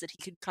ridiculous that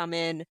he could come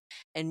in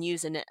and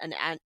use an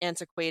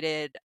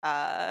antiquated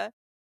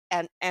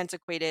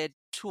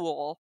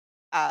tool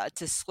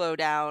to slow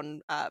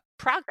down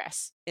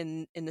progress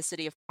in the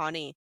city of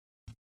Pawnee.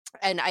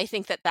 And I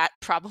think that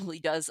probably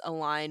does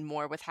align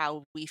more with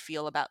how we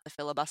feel about the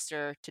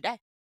filibuster today.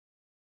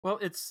 Well,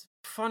 it's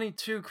funny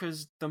too,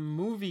 because the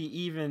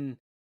movie even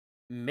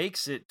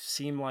makes it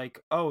seem like,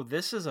 oh,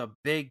 this is a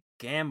big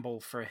gamble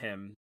for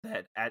him,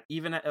 that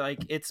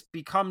like it's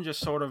become just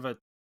sort of a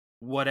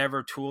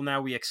whatever tool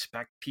now. We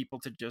expect people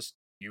to just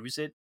use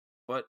it,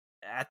 but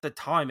at the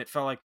time it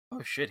felt like,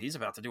 oh shit, he's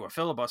about to do a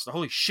filibuster.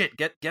 Holy shit,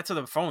 get to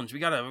the phones. We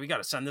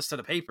gotta send this to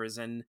the papers,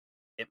 and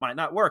it might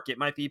not work. It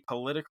might be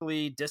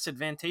politically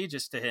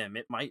disadvantageous to him.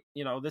 It might,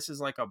 this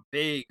is like a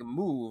big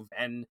move,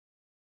 and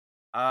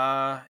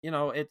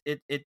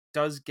it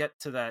does get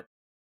to that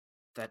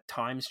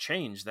times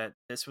change, that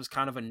this was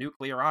kind of a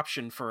nuclear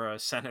option for a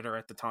senator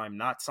at the time,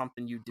 not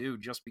something you do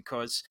just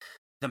because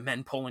the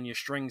men pulling your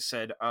strings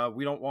said,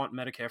 we don't want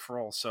Medicare for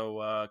all,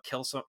 so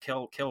kill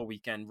a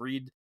weekend,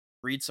 read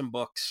some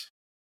books.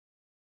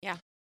 Yeah.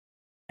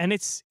 And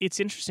it's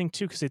interesting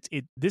too, because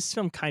this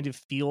film kind of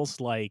feels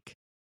like,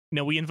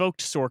 we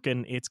invoked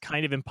Sorkin. It's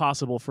kind of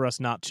impossible for us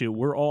not to.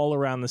 We're all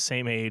around the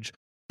same age.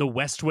 The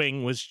West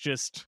Wing was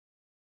just,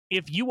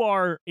 if you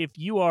are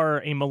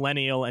a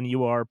millennial and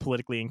you are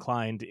politically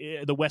inclined,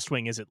 the West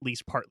Wing is at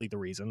least partly the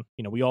reason.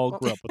 We all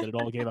grew up with it. It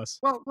all gave us.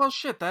 Well,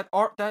 shit. That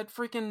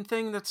freaking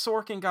thing that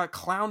Sorkin got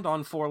clowned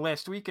on for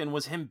last weekend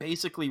was him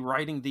basically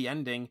writing the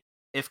ending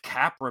if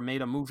Capra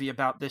made a movie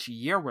about this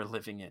year we're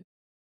living in.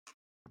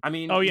 I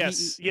mean, oh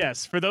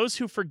yes. For those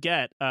who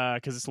forget,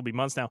 because this will be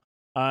months now,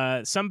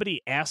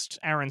 somebody asked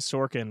Aaron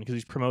Sorkin, because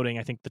he's promoting,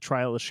 I think, the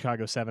trial of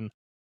Chicago 7,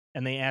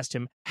 and they asked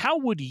him, "How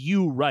would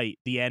you write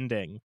the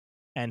ending?"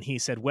 And he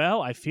said,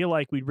 "Well, I feel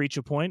like we'd reach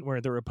a point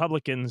where the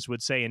Republicans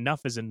would say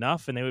enough is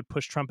enough, and they would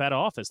push Trump out of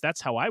office.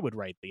 That's how I would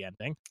write the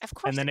ending." Of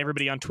course. And then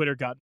everybody on Twitter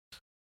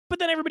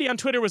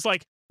was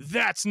like,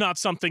 "That's not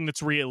something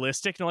that's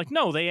realistic." And they're like,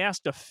 no, they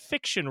asked a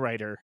fiction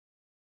writer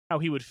how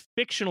he would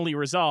fictionally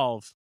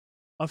resolve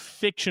a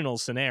fictional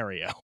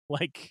scenario.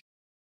 Like,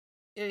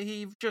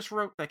 he just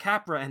wrote the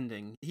Capra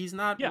ending. He's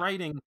not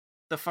writing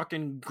the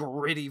fucking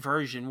gritty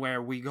version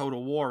where we go to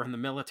war and the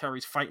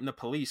military's fighting the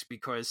police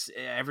because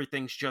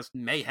everything's just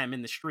mayhem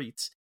in the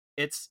streets.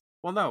 It's,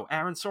 well, no,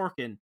 Aaron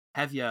Sorkin,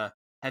 have you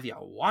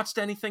watched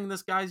anything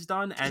this guy's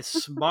done? As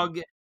smug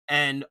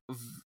and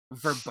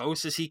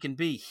verbose as he can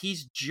be,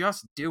 he's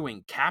just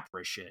doing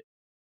Capra shit.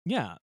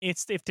 Yeah,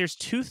 if there's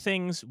two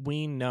things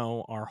we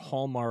know are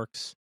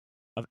hallmarks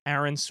of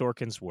Aaron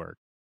Sorkin's work,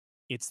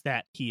 it's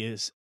that he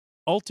is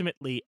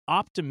ultimately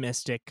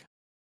optimistic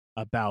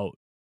about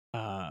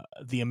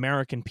the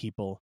American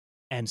people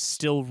and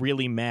still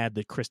really mad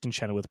that Kristen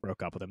Chenoweth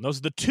broke up with him. Those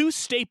are the two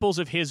staples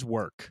of his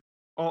work.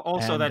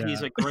 Also, that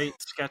he's a great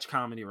sketch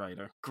comedy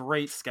writer.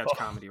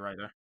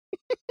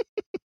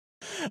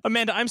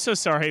 Amanda, I'm so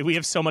sorry. We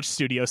have so much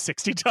Studio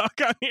 60 talk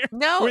on here.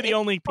 No, we're the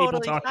only people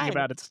totally talking fine.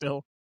 about it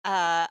still.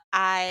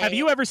 Have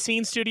you ever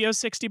seen Studio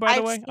 60, by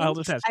the way? I'll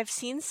just ask. I've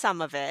seen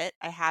some of it.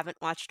 I haven't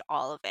watched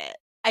all of it.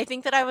 I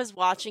think that I was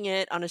watching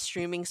it on a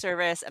streaming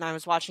service, and I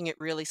was watching it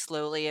really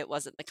slowly. It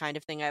wasn't the kind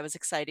of thing I was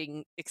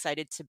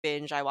excited to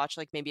binge. I watched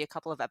like maybe a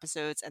couple of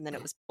episodes, and then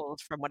it was pulled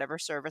from whatever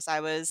service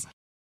I was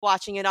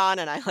watching it on,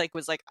 and I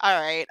was like,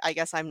 all right, I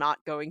guess I'm not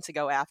going to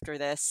go after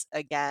this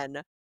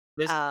again.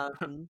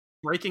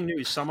 Breaking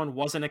news: someone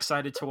wasn't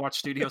excited to watch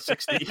Studio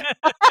 60.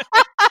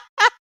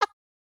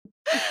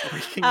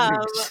 Breaking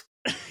news.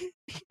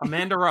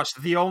 Amanda Rush,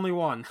 the only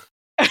one.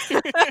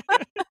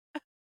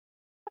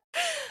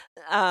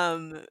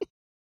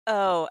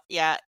 Oh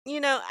yeah,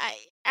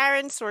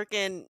 Aaron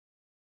Sorkin,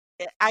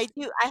 I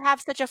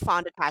have such a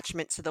fond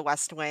attachment to the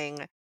West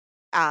Wing,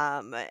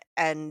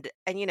 and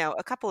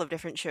a couple of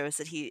different shows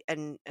that he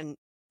and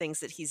things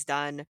that he's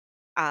done.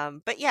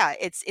 But yeah,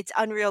 it's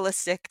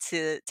unrealistic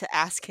to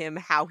ask him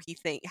how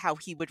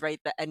he would write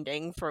the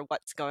ending for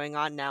what's going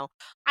on now.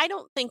 I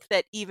don't think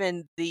that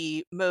even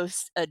the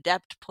most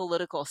adept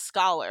political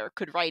scholar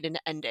could write an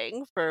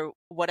ending for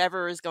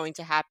whatever is going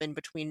to happen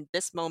between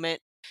this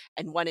moment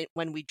and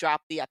when we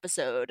drop the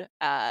episode,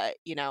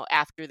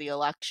 after the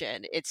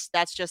election.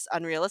 That's just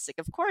unrealistic.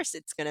 Of course,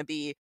 it's going to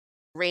be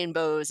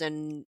rainbows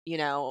and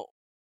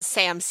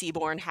Sam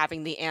Seaborn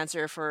having the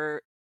answer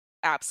for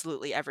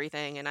absolutely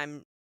everything. And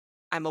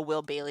I'm a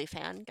Will Bailey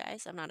fan,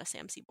 guys. I'm not a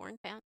Sam Seaborn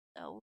fan,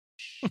 so.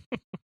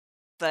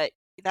 But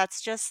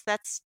that's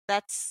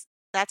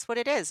what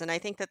it is, and I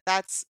think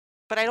that's.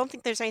 But I don't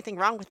think there's anything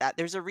wrong with that.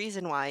 There's a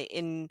reason why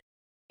in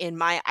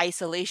my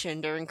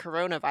isolation during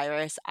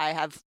coronavirus,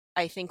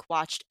 I think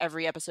watched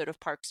every episode of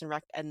Parks and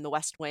Rec and The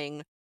West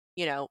Wing,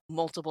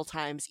 multiple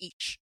times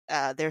each.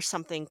 There's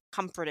something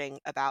comforting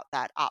about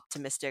that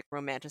optimistic,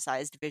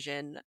 romanticized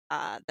vision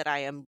that I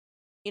am,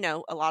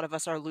 a lot of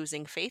us are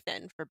losing faith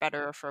in, for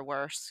better or for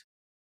worse.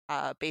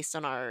 Based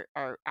on our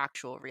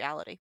actual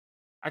reality.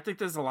 I think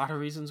there's a lot of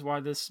reasons why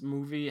this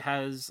movie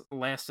has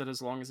lasted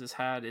as long as it's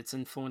had. It's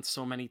influenced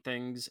so many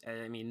things.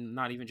 I mean,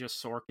 not even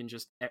just Sorkin,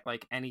 just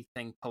like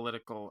anything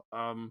political.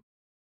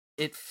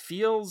 It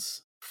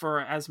feels,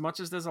 for as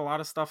much as there's a lot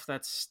of stuff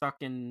that's stuck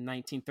in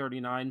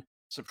 1939,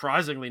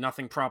 surprisingly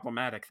nothing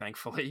problematic,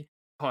 thankfully.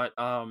 But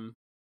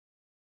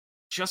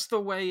just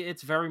the way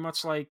it's very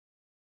much like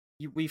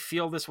we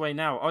feel this way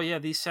now. Oh yeah,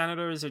 these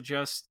senators are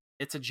just,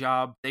 it's a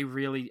job. They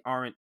really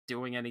aren't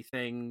doing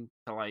anything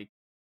to like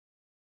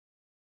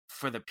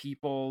for the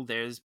people.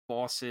 There's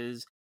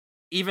bosses.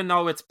 Even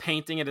though it's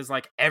painting it as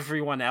like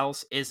everyone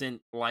else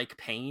isn't like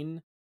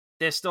Pain,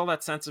 there's still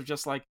that sense of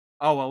just like,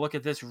 oh, well, look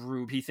at this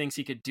rube. He thinks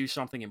he could do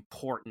something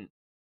important.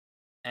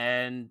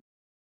 And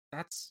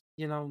that's,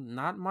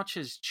 not much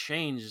has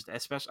changed,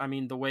 especially, I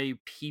mean, the way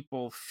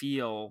people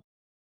feel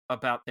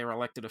about their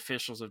elected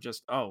officials of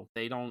just, oh,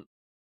 they don't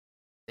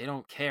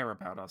care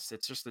about us.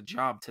 It's just a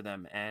job to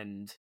them.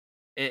 And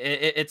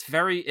it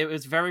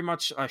was very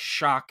much a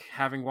shock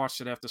having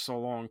watched it after so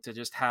long to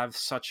just have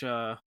such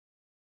a,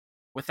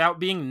 without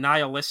being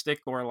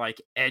nihilistic or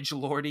like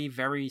edgelordy,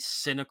 very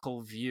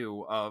cynical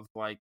view of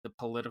like the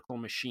political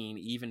machine,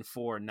 even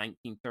for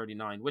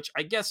 1939, which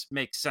I guess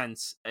makes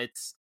sense.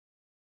 It's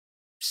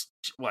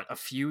what, a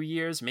few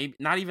years, maybe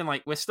not even,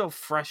 like, we're still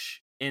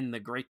fresh in the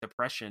Great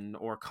Depression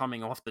or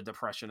coming off the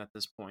Depression at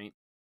this point,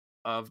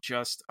 of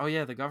just, oh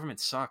yeah, the government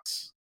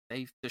sucks.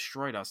 They've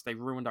destroyed us. They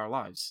ruined our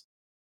lives.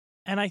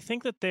 And I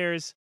think that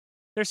there's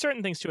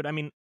certain things to it. I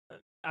mean,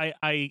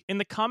 I in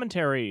the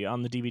commentary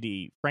on the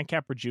DVD, Frank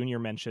Capra Jr.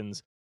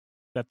 mentions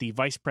that the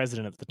vice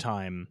president at the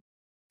time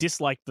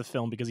disliked the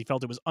film because he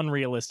felt it was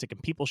unrealistic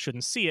and people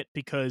shouldn't see it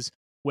because,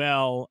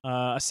 well,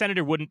 a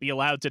senator wouldn't be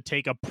allowed to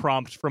take a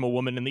prompt from a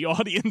woman in the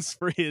audience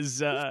for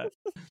his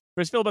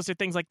filibuster,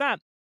 things like that.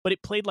 But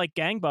it played like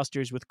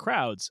gangbusters with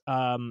crowds.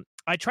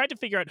 I tried to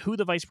figure out who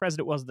the vice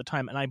president was at the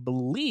time, and I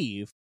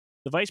believe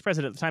the vice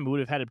president at the time who would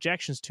have had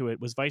objections to it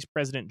was Vice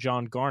President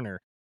John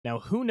Garner. Now,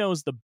 who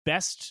knows the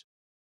best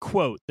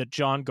quote that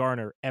John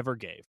Garner ever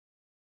gave?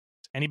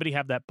 Anybody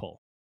have that poll?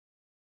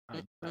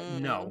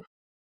 No.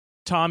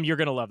 Tom, you're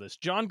going to love this.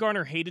 John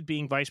Garner hated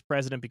being vice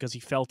president because he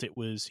felt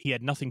he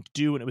had nothing to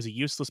do and it was a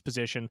useless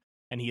position.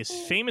 And he is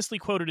famously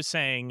quoted as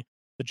saying,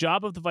 "The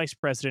job of the vice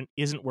president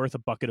isn't worth a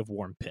bucket of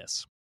warm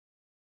piss."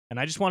 And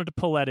I just wanted to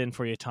pull that in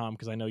for you, Tom,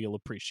 because I know you'll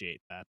appreciate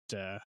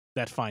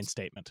that fine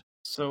statement.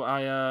 So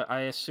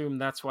I assume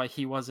that's why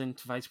he wasn't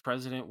vice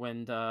president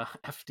when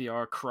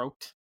FDR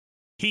croaked.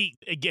 He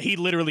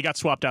literally got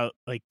swapped out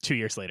like 2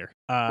 years later.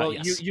 Well,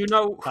 yes. you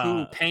know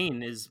who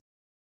Pain is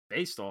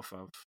based off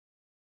of?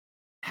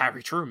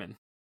 Harry Truman.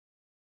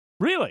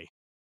 Really?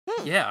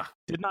 Yeah.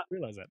 Did not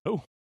realize that.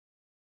 Oh.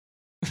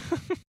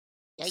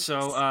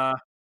 So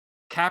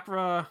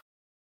Capra,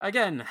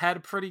 again, had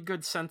a pretty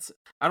good sense.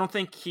 I don't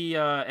think he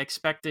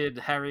expected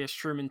Harry S.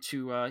 Truman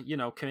to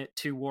commit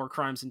 2 war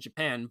crimes in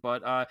Japan,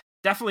 but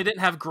definitely didn't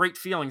have great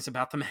feelings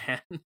about the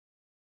man.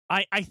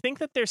 I think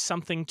that there's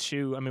something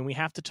to, I mean, we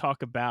have to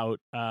talk about,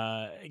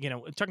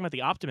 talking about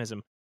the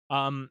optimism.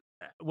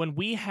 When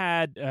we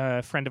had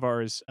a friend of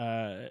ours,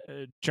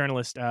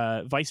 journalist,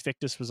 Vice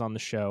Victus was on the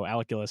show,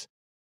 Alec Gillis,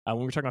 when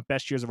we were talking about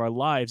best years of our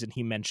lives, and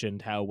he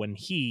mentioned how when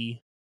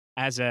he,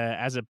 as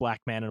a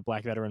black man and a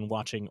black veteran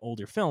watching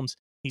older films,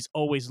 he's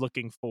always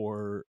looking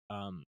for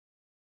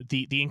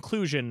the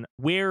inclusion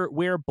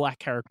where black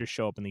characters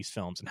show up in these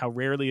films and how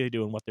rarely they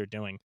do and what they're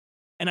doing.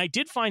 And I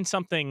did find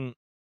something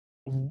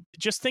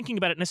just thinking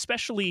about it, and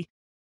especially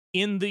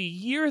in the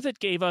year that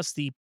gave us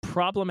the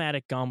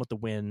problematic Gone with the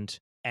Wind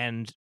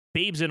and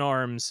Babes in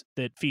Arms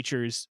that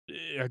features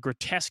a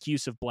grotesque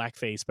use of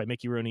blackface by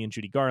Mickey Rooney and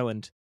Judy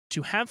Garland,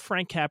 to have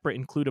Frank Capra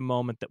include a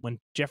moment that when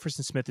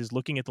Jefferson Smith is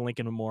looking at the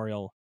Lincoln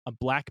Memorial, a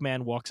black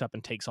man walks up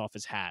and takes off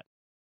his hat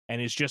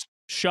and is just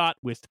shot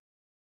with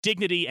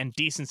dignity and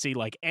decency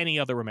like any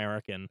other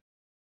American.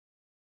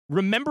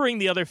 Remembering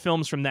the other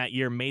films from that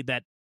year made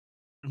that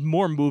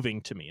more moving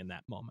to me in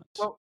that moment.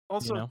 Well,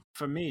 also,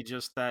 for me,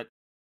 just that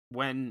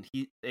when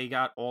they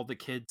got all the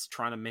kids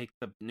trying to make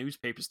the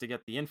newspapers to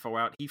get the info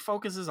out, he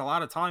focuses a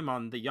lot of time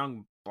on the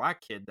young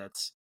black kid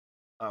that's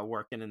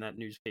working in that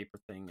newspaper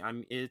thing.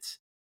 It's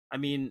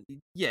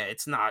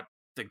not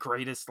the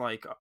greatest,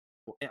 like,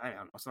 I don't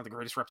know, it's not the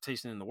greatest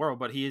reputation in the world,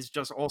 but he is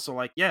just also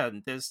like, yeah,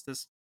 there's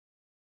this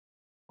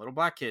little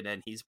black kid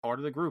and he's part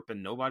of the group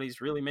and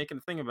nobody's really making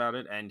a thing about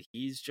it, and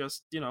he's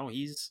just,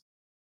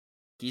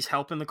 he's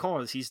helping the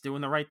cause, he's doing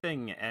the right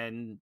thing,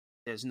 and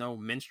there's no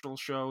minstrel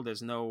show,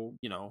 there's no,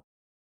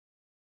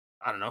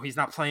 I don't know, he's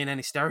not playing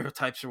any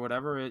stereotypes or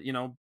whatever,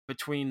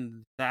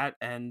 between that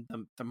and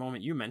the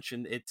moment you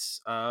mentioned,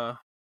 it's,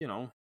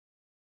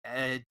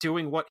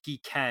 doing what he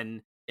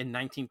can in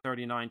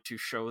 1939 to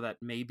show that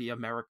maybe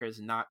America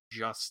is not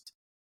just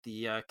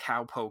the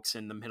cowpokes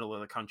in the middle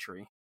of the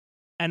country.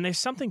 And there's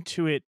something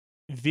to it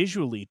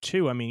visually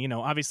too. I mean,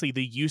 obviously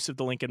the use of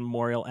the Lincoln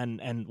Memorial,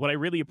 and what I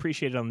really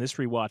appreciated on this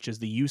rewatch is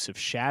the use of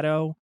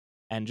shadow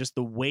and just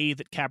the way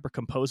that Capra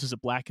composes a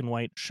black and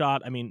white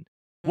shot. I mean,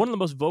 one of the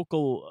most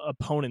vocal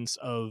opponents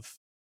of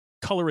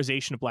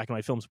colorization of black and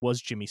white films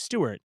was Jimmy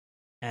Stewart.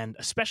 And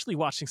especially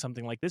watching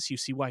something like this, you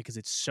see why, because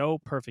it's so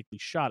perfectly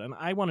shot. And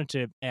I wanted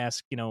to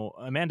ask,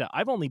 Amanda,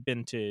 I've only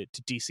been to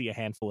DC a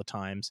handful of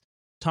times.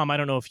 Tom, I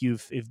don't know if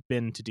you've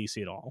been to DC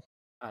at all.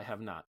 I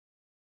have not.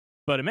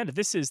 But Amanda,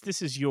 this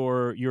is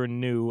your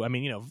new, I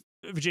mean,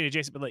 Virginia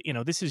adjacent, but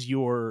this is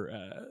your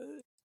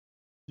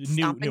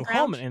new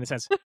home in a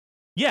sense.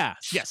 Yeah,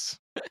 yes.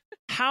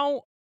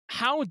 How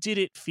did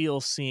it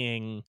feel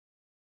seeing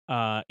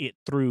it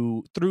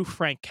through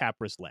Frank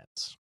Capra's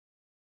lens?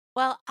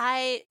 Well,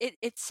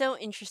 it's so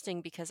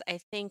interesting because I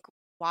think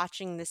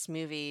watching this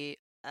movie,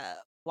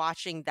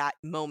 watching that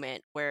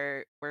moment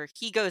where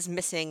he goes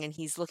missing and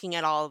he's looking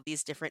at all of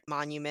these different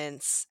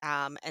monuments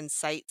and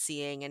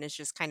sightseeing and is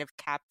just kind of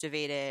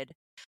captivated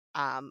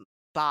um,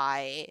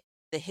 by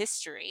the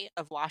history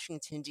of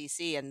Washington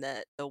D.C. and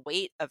the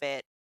weight of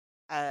it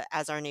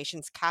as our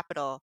nation's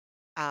capital.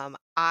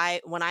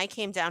 I when I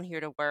came down here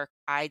to work,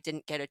 I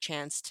didn't get a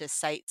chance to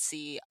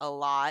sightsee a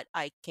lot.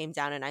 I came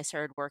down and I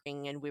started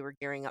working, and we were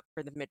gearing up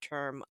for the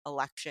midterm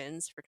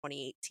elections for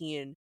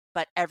 2018.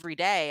 But every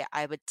day,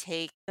 I would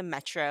take the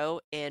metro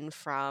in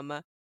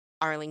from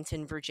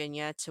Arlington,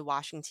 Virginia, to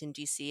Washington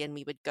D.C., and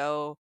we would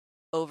go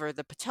over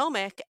the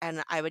Potomac,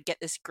 and I would get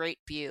this great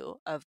view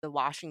of the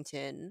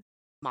Washington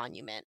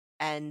Monument.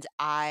 And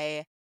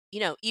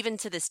even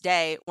to this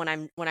day, when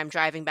I'm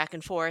driving back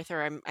and forth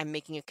or I'm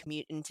making a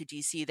commute into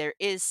DC, there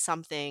is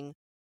something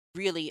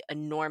really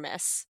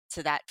enormous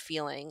to that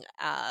feeling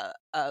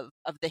of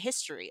the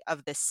history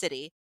of this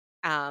city.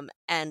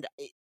 And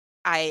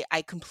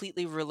I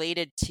completely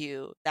related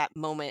to that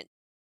moment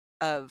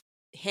of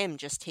him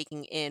just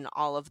taking in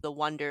all of the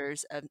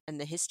wonders and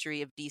the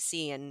history of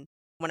DC. And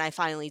when I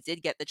finally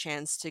did get the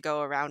chance to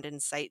go around and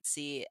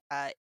sightsee,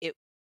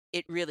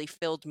 it really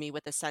filled me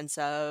with a sense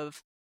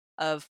of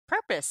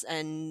purpose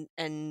and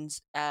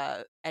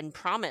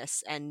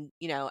promise. And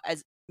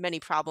as many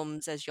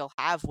problems as you'll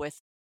have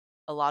with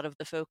a lot of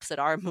the folks that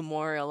are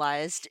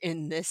memorialized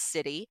in this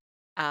city,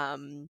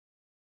 um,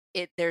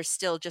 there's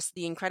still just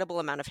the incredible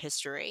amount of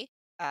history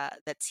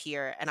that's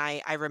here. And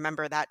I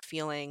remember that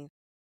feeling.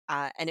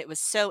 And it was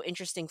so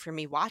interesting for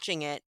me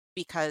watching it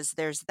because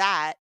there's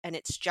that, and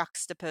it's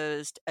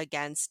juxtaposed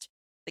against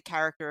the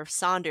character of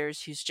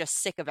Saunders, who's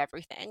just sick of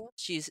everything.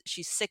 She's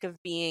sick of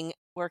being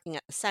working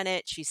at the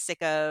Senate. She's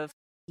sick of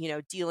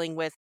dealing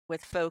with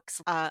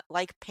folks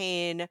like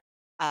Payne.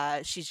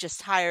 She's just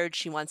tired.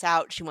 She wants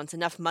out. She wants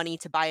enough money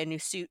to buy a new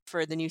suit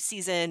for the new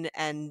season,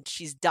 and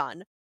she's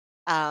done.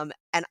 And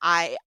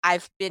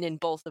I've been in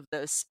both of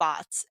those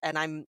spots, and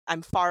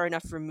I'm far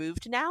enough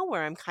removed now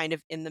where I'm kind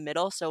of in the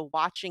middle. So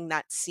watching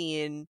those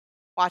scenes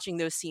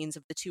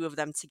of the two of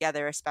them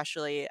together,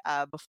 especially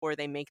before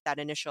they make that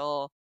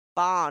initial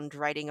bond,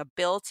 writing a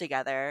bill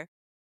together,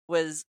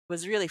 was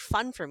really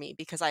fun for me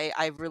because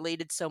I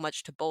related so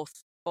much to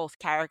both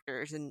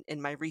characters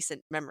in my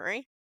recent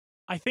memory.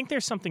 I think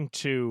there's something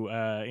to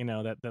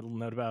that'll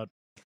note about.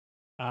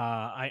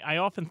 I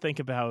often think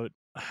about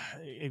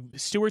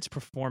Stewart's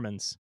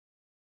performance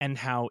and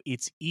how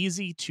it's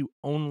easy to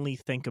only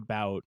think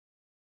about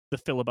the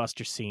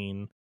filibuster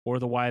scene or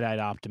the wide-eyed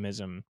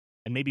optimism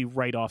and maybe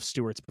write off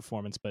Stewart's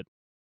performance, but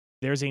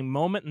there's a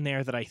moment in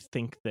there that I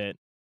think that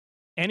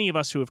any of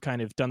us who have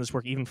kind of done this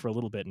work even for a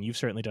little bit, and you've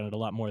certainly done it a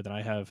lot more than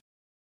I have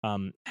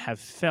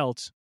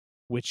felt,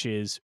 which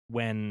is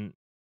when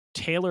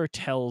Taylor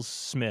tells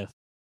Smith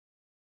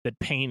that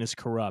Payne is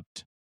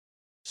corrupt.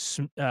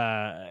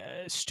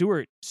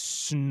 Stewart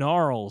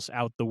snarls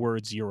out the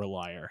words "You're a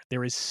liar."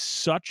 There is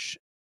such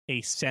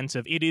a sense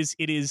of it is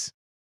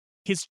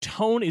his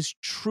tone is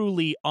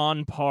truly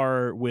on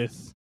par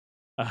with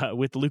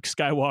Luke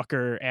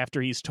Skywalker after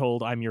he's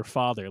told "I'm your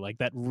father," like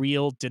that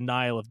real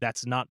denial of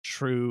that's not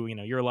true,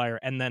 you're a liar.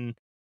 And then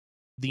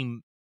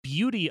the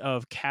beauty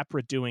of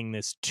Capra doing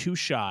this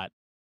two-shot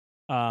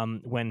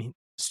when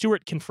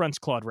Stewart confronts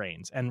Claude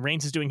Rains and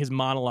Rains is doing his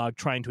monologue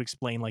trying to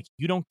explain, like,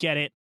 you don't get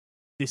it,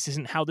 this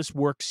isn't how this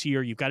works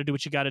here, you've got to do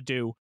what you got to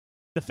do.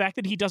 The fact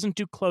that he doesn't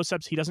do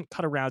close-ups, he doesn't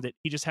cut around it,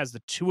 he just has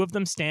the two of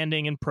them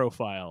standing in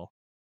profile,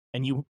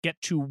 and you get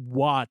to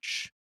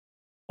watch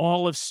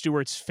all of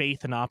Stewart's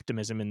faith and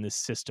optimism in this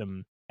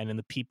system and in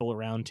the people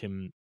around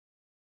him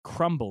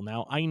crumble.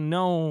 Now, I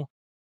know,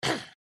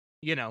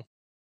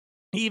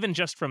 even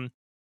just from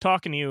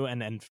talking to you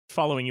and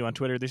following you on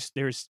Twitter,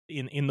 there's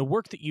in the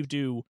work that you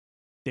do,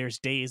 there's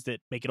days that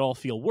make it all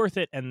feel worth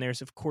it, and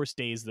there's of course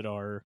days that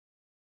are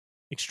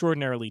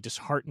extraordinarily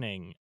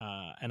disheartening.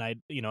 And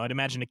I'd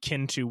imagine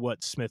akin to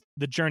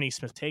the journey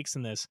Smith takes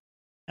in this.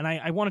 And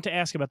I wanted to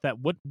ask about that.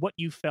 What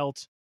you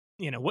felt,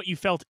 what you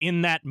felt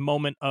in that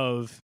moment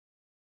of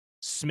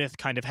Smith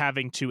kind of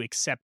having to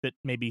accept that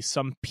maybe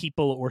some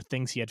people or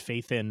things he had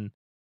faith in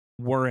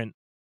weren't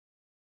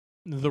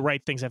the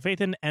right things to have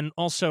faith in, and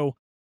also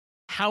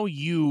how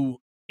you,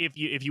 if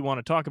you want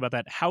to talk about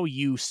that, how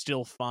you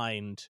still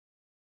find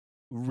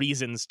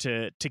reasons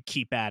to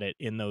keep at it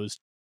in those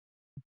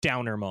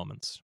downer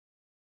moments.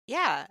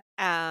 Yeah.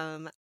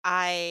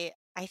 I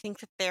think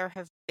that there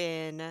have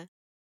been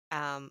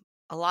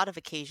a lot of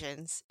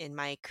occasions in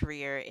my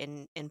career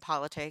in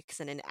politics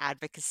and in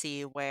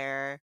advocacy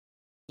where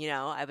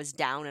I was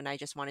down and I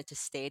just wanted to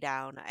stay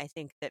down. I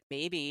think that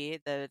maybe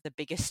the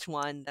biggest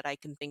one that I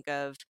can think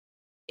of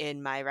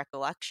in my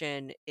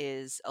recollection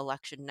is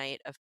election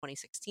night of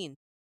 2016.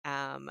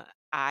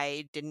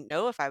 I didn't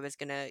know if I was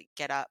gonna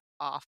get up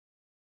off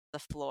the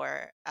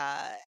floor,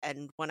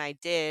 and when I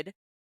did,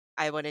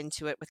 I went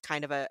into it with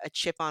kind of a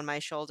chip on my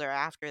shoulder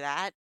after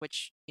that,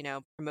 which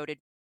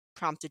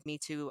prompted me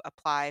to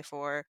apply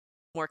for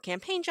more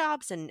campaign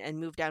jobs and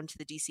moved down to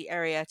the DC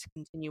area to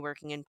continue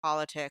working in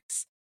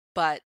politics.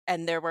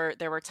 And there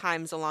were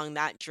times along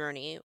that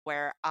journey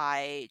where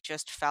I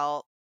just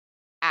felt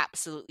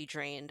absolutely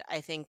drained.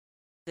 I think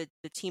the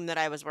team that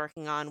I was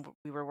working on,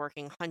 we were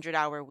working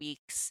 100-hour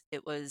weeks.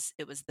 It was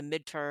the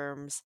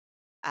midterms,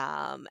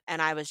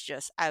 and I was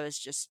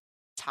just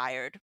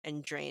tired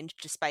and drained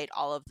despite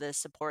all of the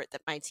support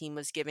that my team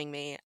was giving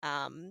me.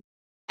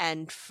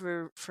 And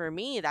for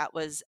me, that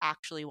was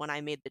actually when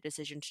I made the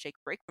decision to take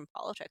a break from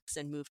politics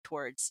and move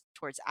towards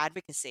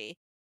advocacy.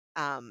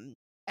 Um,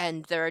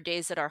 and there are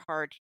days that are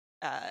hard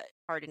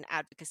in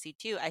advocacy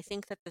too. I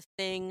think that the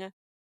thing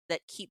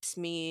that keeps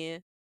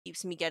me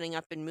getting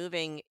up and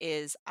moving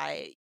is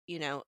right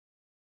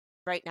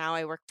now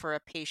I work for a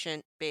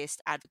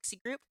patient-based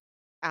advocacy group.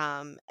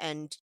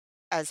 And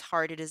as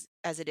hard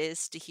as it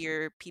is to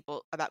hear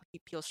people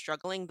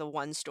struggling, the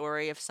one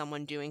story of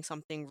someone doing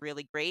something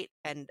really great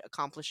and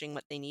accomplishing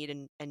what they need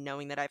and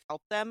knowing that I've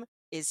helped them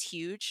is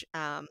huge,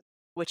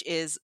 which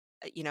is,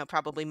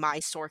 probably my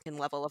Sorkin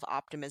level of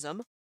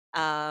optimism.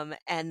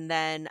 And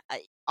then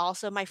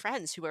also my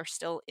friends who are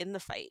still in the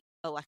fight,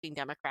 electing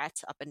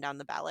Democrats up and down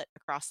the ballot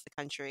across the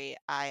country.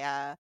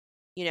 A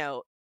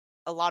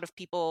lot of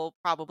people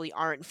probably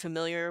aren't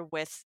familiar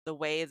with the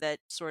way that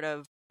sort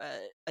of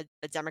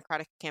a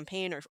Democratic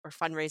campaign or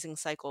fundraising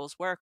cycles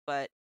work,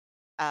 but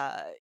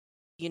uh,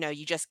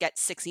 you just get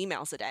 6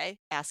 emails a day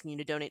asking you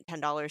to donate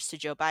 $10 to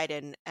Joe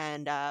Biden.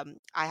 And I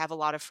have a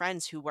lot of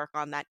friends who work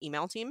on that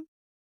email team,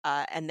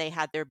 and they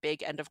had their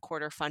big end of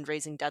quarter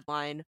fundraising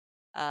deadline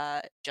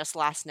just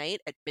last night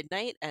at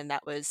midnight, and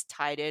that was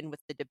tied in with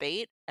the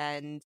debate.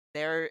 And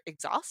they're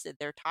exhausted,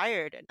 they're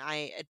tired, and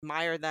I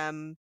admire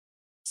them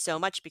so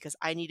much because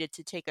I needed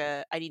to take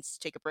a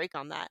break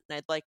on that, and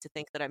I'd like to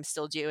think that I'm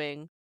still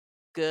doing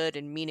good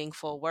and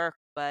meaningful work,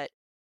 but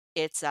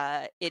it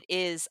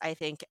is, I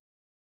think,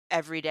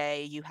 every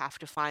day you have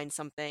to find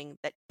something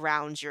that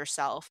grounds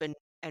yourself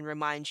and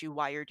reminds you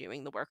why you're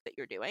doing the work that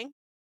you're doing.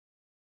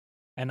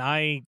 And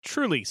I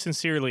truly,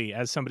 sincerely,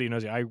 as somebody who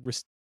knows you, I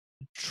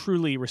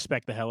truly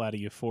respect the hell out of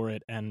you for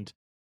it. And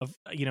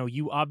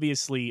you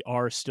obviously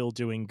are still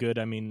doing good.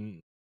 I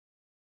mean,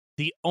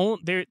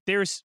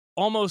 there's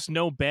almost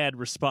no bad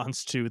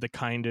response to the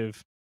kind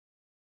of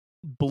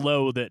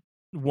blow that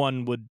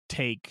one would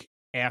take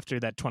after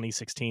that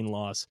 2016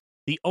 loss.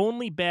 The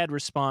only bad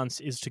response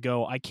is to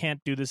go, I can't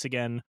do this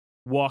again,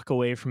 walk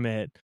away from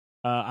it,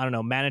 I don't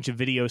know, manage a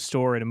video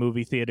store at a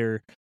movie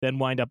theater, then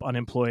wind up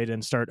unemployed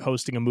and start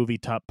hosting a movie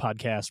top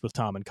podcast with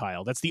Tom and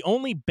Kyle. That's the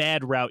only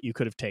bad route you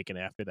could have taken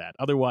after that.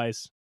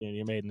 Otherwise,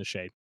 you're made in the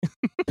shade.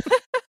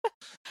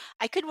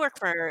 I could work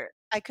for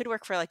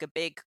like a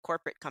big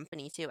corporate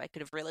company too. I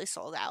could have really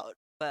sold out,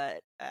 but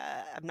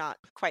I'm not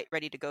quite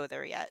ready to go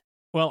there yet.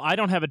 Well, I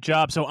don't have a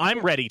job, so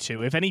I'm ready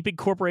to. If any big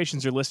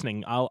corporations are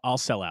listening, I'll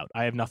sell out.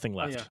 I have nothing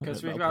left. Yeah,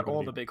 because we've got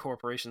all the big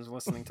corporations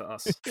listening to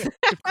us.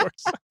 Of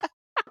course.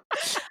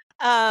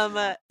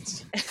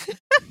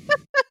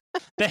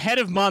 The head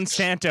of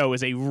Monsanto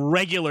is a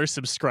regular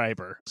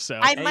subscriber,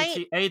 so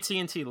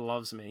AT&T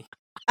loves me.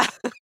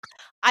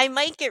 I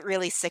might get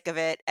really sick of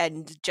it,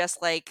 and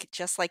just like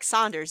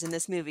Saunders in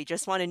this movie,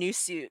 just want a new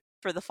suit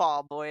for the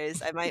fall,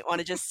 boys. I might want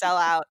to just sell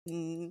out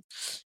and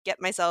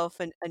get myself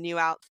a new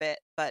outfit.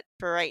 But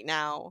for right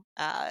now,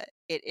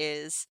 it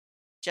is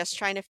just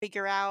trying to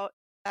figure out,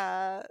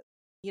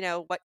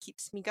 what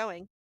keeps me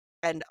going.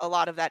 And a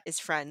lot of that is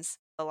friends.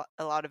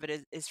 A lot of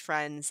it is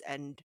friends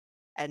and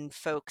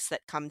folks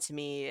that come to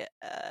me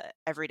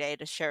every day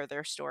to share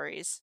their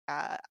stories.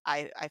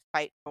 I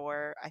fight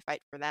for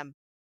them.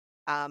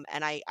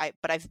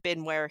 But I've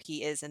been where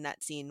he is in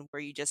that scene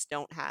where you just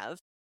don't have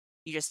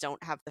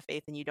the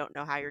faith, and you don't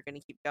know how you're going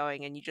to keep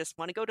going, and you just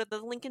want to go to the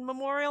Lincoln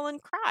Memorial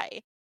and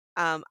cry.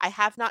 I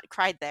have not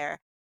cried there.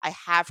 I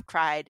have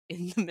cried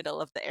in the middle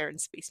of the Air and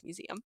Space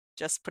Museum.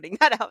 Just putting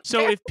that out. So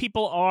there. If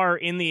people are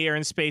in the Air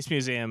and Space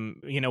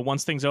Museum,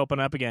 once things open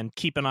up again,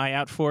 keep an eye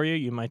out for you.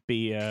 You might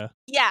be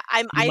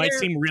might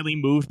seem really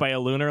moved by a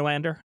lunar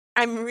lander.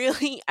 I'm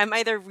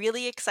either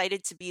really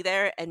excited to be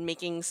there and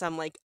making some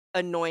like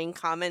annoying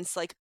comments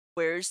like,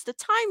 where's the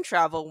time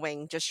travel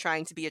wing, just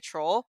trying to be a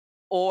troll,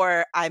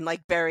 or I'm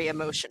like very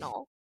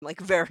emotional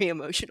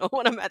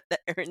when I'm at the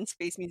Air and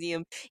Space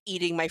Museum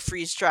eating my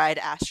freeze-dried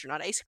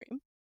astronaut ice cream.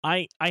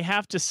 I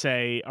have to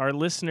say, our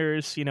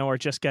listeners, are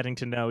just getting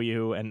to know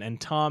you, and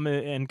Tom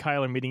and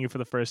Kyle are meeting you for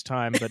the first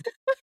time, but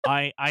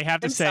I have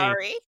to say,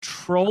 sorry.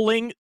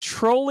 trolling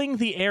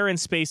the Air and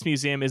Space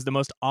Museum is the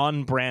most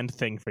on-brand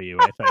thing for you,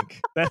 I think.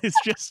 That is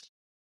just...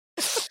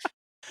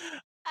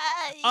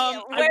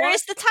 Where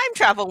is the time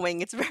travel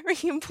wing? It's very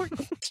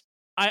important.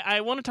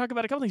 I want to talk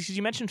about a couple things, because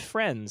you mentioned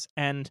friends,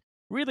 and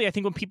really, I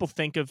think when people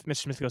think of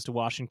Mr. Smith Goes to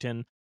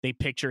Washington, they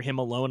picture him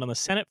alone on the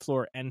Senate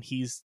floor, and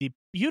the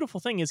beautiful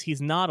thing is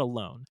he's not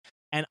alone.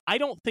 And I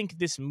don't think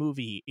this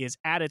movie is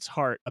at its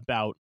heart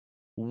about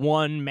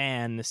one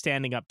man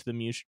standing up to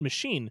the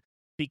machine,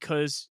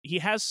 because he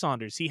has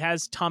Saunders, he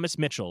has Thomas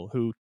Mitchell,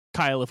 who,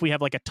 Kyle, if we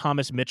have like a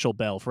Thomas Mitchell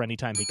bell for any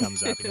time he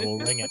comes up, we'll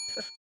ring it.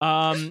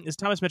 Is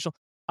Thomas Mitchell.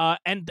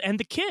 and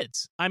the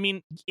kids. I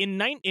mean, in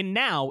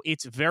now,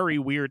 it's very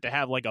weird to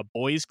have like a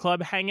boys'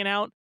 club hanging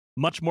out.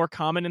 Much more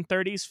common in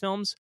 30s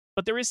films,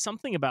 but there is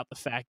something about the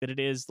fact that it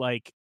is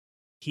like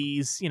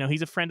he's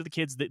a friend of the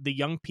kids. The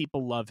young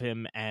people love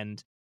him,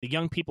 and the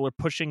young people are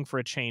pushing for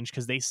a change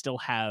because they still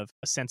have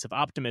a sense of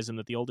optimism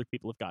that the older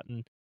people have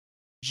gotten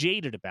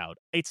jaded about.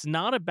 It's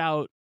not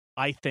about,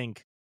 I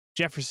think,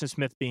 Jefferson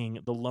Smith being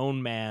the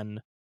lone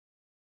man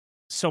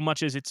so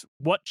much as it's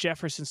what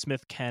Jefferson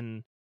Smith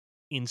can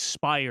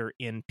inspire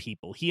in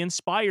people. He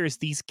inspires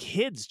these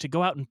kids to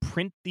go out and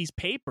print these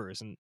papers,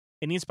 and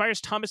he inspires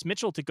Thomas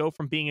Mitchell to go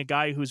from being a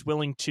guy who's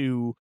willing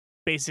to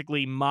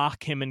basically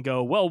mock him and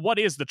go, well, what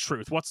is the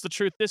truth? What's the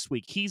truth this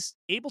week? He's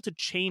able to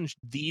change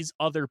these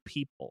other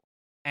people.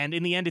 And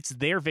in the end, it's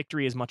their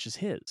victory as much as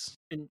his.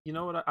 And you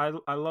know what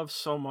I love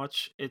so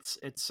much? It's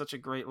such a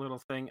great little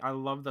thing. I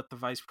love that the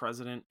vice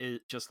president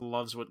just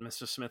loves what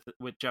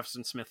what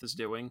Jefferson Smith is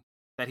doing.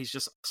 That he's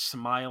just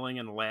smiling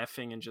and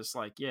laughing and just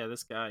like, yeah,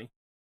 this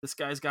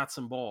guy's got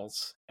some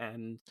balls.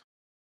 And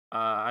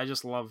I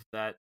just love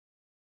that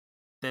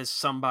there's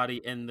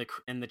somebody in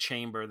the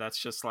chamber that's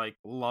just like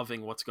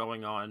loving what's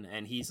going on,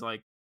 and he's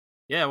like,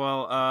 yeah,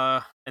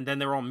 well, and then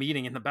they're all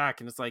meeting in the back,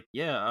 and it's like,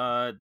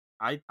 yeah,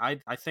 I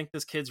think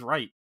this kid's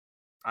right.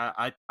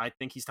 I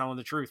think he's telling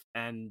the truth,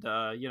 and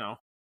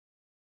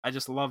I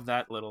just love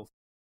that little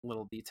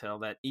detail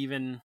that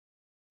even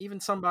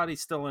somebody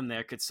still in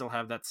there could still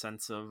have that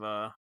sense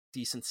of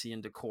decency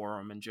and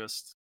decorum, and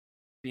just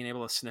being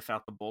able to sniff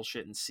out the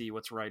bullshit and see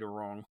what's right or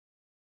wrong.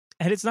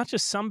 And it's not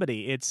just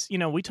somebody. It's,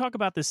 we talk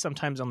about this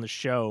sometimes on the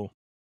show.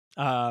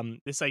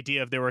 This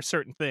idea of there are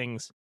certain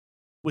things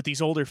with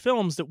these older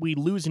films that we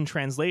lose in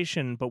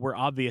translation, but were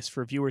obvious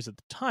for viewers at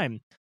the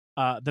time.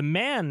 The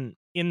man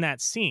in that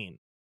scene,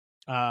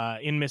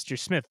 in Mr.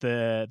 Smith,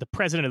 the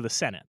president of the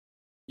Senate.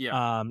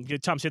 Yeah.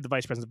 Tom said the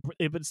vice president, but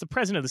it's the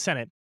president of the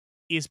Senate,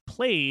 is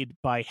played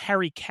by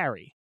Harry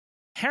Carey.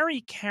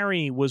 Harry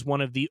Carey was one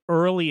of the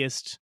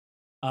earliest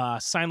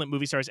silent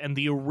movie stars and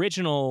the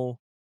original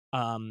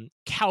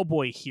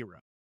cowboy hero.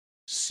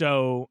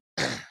 So,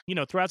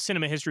 throughout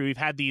cinema history, we've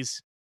had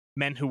these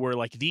men who were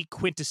like the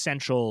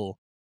quintessential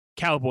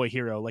cowboy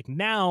hero. Like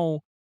now,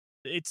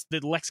 it's the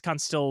lexicon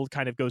still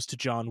kind of goes to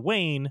John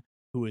Wayne,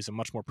 who is a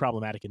much more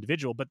problematic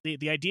individual. But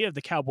the idea of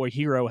the cowboy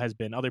hero has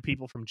been other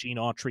people, from Gene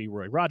Autry,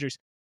 Roy Rogers.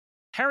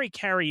 Harry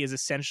Carey is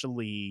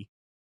essentially,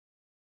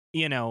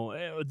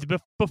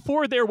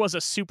 before there was a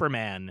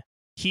Superman,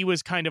 he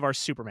was kind of our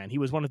Superman. He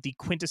was one of the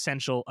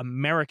quintessential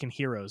American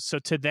heroes. So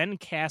to then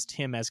cast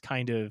him as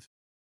kind of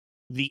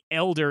the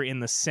elder in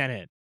the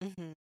Senate,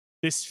 Mm-hmm.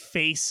 this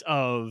face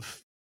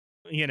of,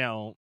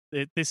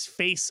 this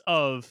face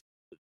of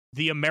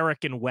the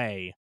American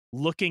way,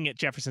 looking at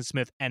Jefferson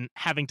Smith and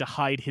having to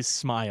hide his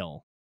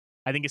smile,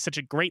 I think is such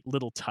a great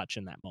little touch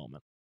in that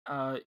moment.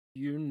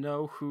 You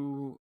know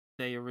who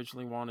they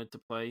originally wanted to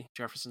play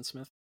Jefferson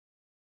Smith?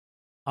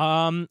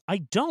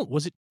 I don't.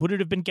 Would it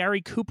have been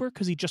Gary Cooper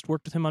because he just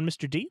worked with him on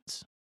Mr.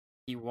 Deeds?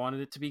 He wanted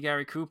it to be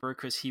Gary Cooper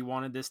because he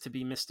wanted this to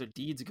be Mr.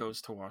 Deeds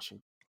Goes to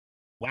Washington.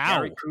 Wow.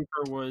 Gary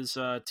Cooper was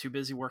too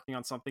busy working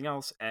on something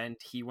else, and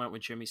he went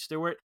with Jimmy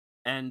Stewart.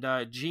 And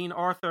Jean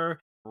Arthur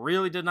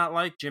really did not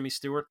like Jimmy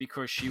Stewart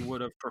because she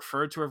would have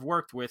preferred to have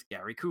worked with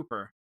Gary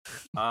Cooper.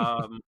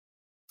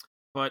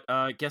 But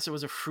I guess it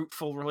was a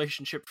fruitful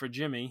relationship for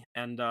Jimmy.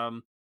 And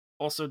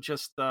also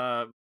just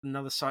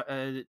another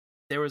side,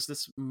 there was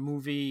this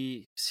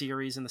movie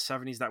series in the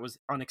 70s that was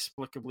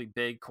inexplicably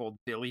big called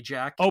Billy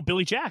Jack. Oh,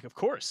 Billy Jack, of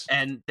course.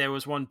 And there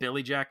was one,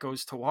 Billy Jack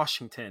Goes to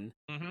Washington,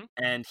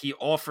 and he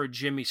offered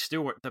Jimmy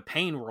Stewart the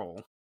Payne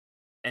role,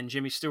 and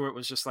Jimmy Stewart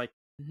was just like,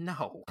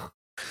 no.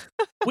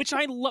 Which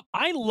I love.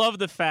 I love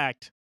the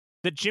fact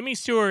that Jimmy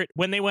Stewart,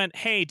 when they went,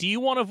 hey, do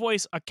you want to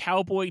voice a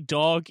cowboy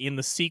dog in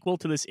the sequel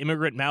to this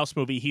Immigrant Mouse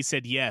movie? He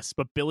said yes,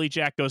 but Billy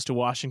Jack Goes to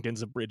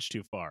Washington's a bridge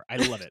too far. I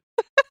love it.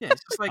 Yeah,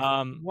 it's just like,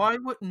 why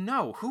would,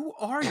 no, who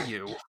are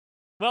you?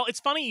 Well, it's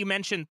funny you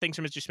mentioned things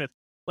from Mr. Smith.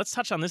 Let's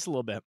touch on this a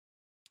little bit.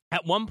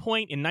 At one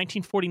point in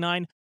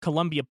 1949,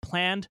 Columbia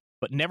planned,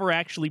 but never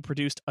actually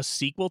produced, a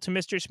sequel to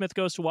Mr. Smith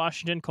Goes to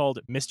Washington called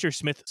Mr.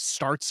 Smith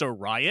Starts a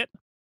Riot,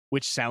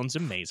 which sounds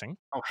amazing.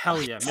 Oh,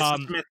 hell yeah.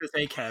 Mr. Smith is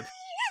ACAB.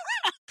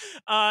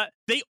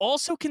 They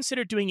also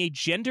considered doing a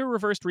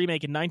gender-reversed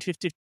remake in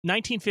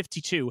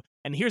 1952,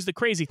 and here's the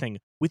crazy thing,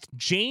 with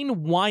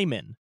Jane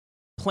Wyman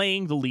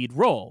playing the lead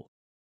role.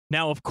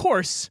 Now, of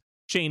course,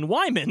 Jane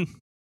Wyman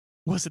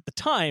was at the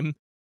time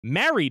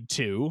married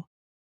to,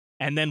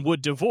 and then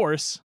would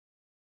divorce,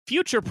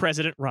 future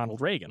President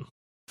Ronald Reagan.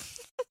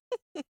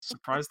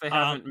 Surprised they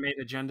haven't made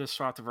a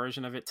gender-swapped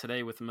version of it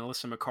today with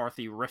Melissa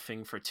McCarthy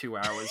riffing for 2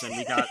 hours, and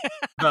we got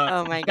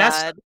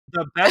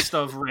the best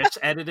of riffs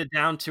edited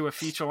down to a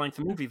feature-length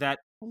movie that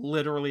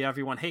literally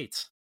everyone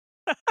hates.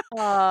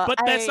 But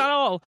that's not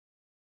all.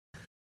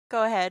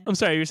 Go ahead. I'm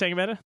sorry, you were saying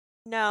about it?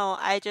 No,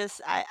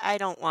 I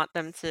don't want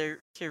them to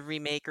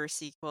remake or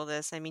sequel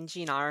this. I mean,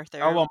 Jean Arthur.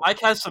 Oh, well,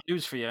 Mike has some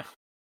news for you.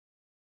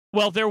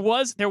 Well, there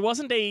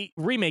wasn't a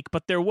remake,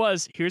 but there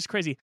was, here's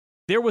crazy,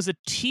 there was a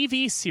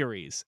TV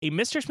series, a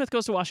Mr. Smith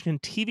Goes to Washington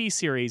TV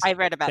series I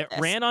read about that this.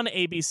 ran on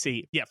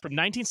ABC. Yeah, from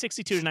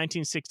 1962 to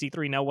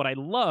 1963. Now, what I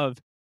love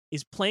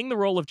is playing the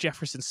role of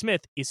Jefferson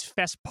Smith is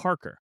Fess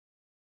Parker.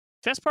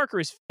 Fess Parker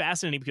is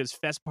fascinating because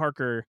Fess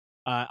Parker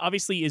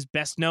obviously is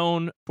best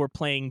known for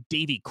playing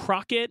Davy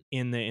Crockett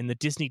in the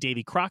Disney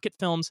Davy Crockett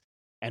films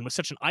and was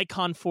such an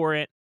icon for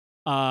it.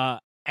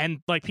 And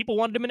like people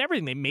wanted him in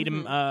everything. They made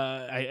him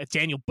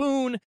Daniel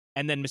Boone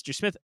and then Mr.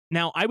 Smith.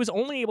 Now, I was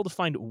only able to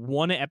find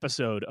one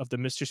episode of the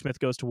Mr. Smith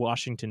Goes to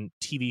Washington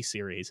TV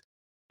series.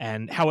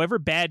 And however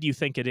bad you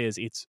think it is,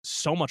 it's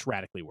so much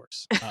radically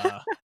worse.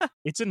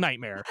 It's a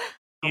nightmare.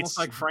 Almost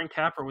like Frank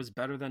Capra was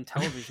better than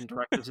television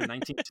directors in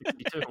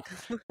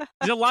 1962.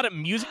 There's a lot of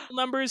musical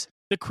numbers.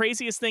 The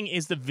craziest thing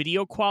is the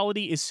video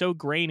quality is so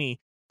grainy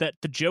that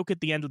the joke at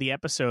the end of the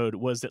episode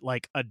was that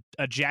like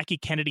a Jackie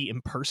Kennedy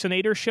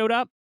impersonator showed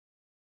up.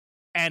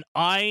 And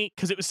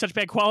because it was such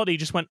bad quality,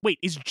 just went, wait,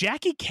 is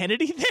Jackie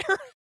Kennedy there?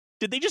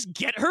 Did they just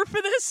get her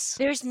for this?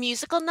 There's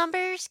musical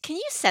numbers. Can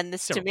you send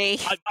this to me?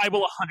 I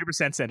will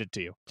 100% send it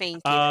to you.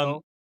 Thank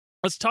you.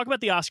 Let's talk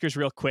about the Oscars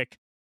real quick.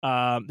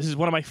 This is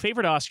one of my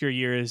favorite Oscar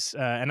years.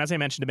 And as I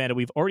mentioned, Amanda,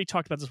 we've already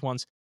talked about this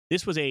once.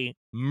 This was a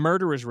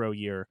murderer's row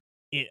year.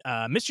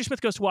 Mr. Smith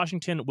Goes to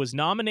Washington was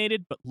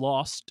nominated but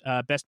lost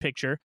Best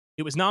Picture.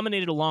 It was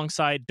nominated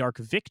alongside Dark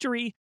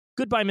Victory,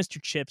 Goodbye Mr.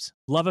 Chips,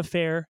 Love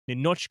Affair,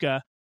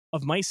 Ninotchka,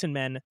 Of Mice and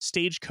Men,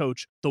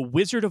 Stagecoach, The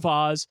Wizard of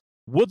Oz,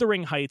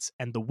 Wuthering Heights,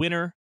 and the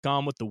winner,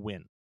 Gone with the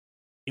Wind.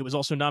 It was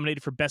also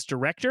nominated for Best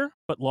Director,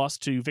 but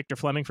lost to Victor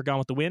Fleming for Gone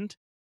with the Wind.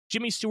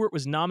 Jimmy Stewart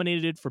was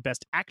nominated for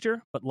Best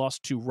Actor, but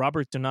lost to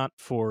Robert Donat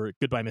for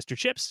Goodbye Mr.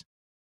 Chips.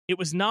 It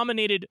was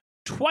nominated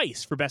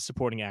twice for Best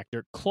Supporting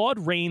Actor.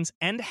 Claude Rains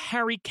and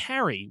Harry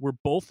Carey were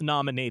both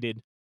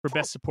nominated for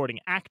Best Supporting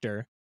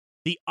Actor.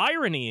 The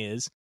irony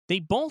is they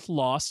both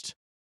lost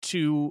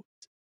to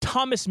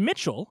Thomas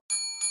Mitchell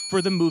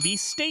for the movie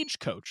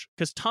Stagecoach,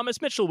 because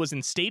Thomas Mitchell was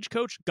in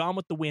Stagecoach, Gone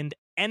with the Wind,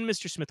 and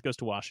Mr. Smith Goes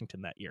to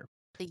Washington that year.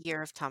 The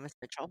year of Thomas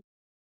Mitchell.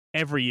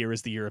 Every year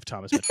is the year of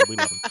Thomas Mitchell. We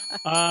love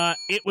him.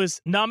 It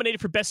was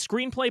nominated for Best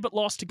Screenplay, but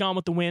lost to Gone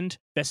with the Wind.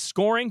 Best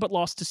Scoring, but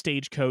lost to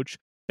Stagecoach.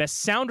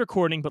 Best Sound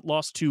Recording, but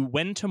lost to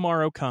When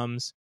Tomorrow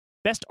Comes.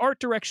 Best Art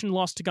Direction,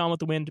 lost to Gone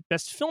with the Wind.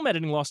 Best Film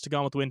Editing, lost to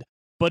Gone with the Wind.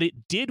 But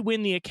it did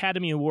win the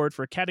Academy Award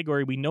for a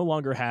category we no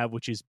longer have,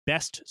 which is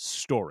Best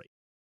Story.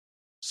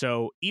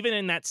 So even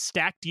in that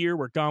stacked year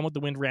where Gone with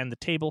the Wind ran the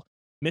table,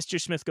 Mr.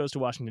 Smith Goes to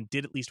Washington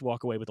did at least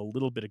walk away with a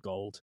little bit of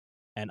gold.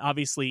 And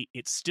obviously,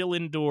 it's still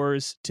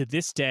indoors to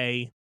this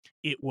day.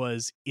 It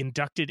was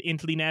inducted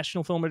into the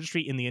National Film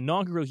Registry in the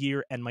inaugural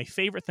year. And my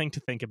favorite thing to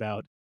think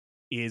about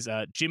is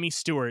Jimmy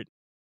Stewart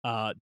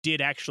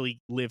did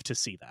actually live to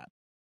see that,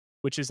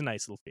 which is a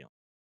nice little feeling.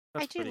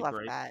 I do love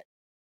that.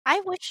 I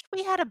wish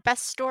we had a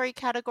Best Story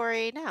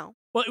category now.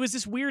 Well, it was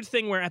this weird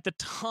thing where at the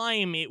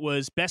time it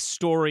was Best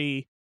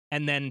Story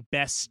and then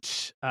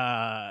Best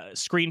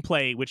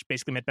Screenplay, which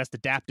basically meant Best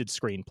Adapted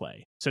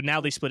Screenplay. So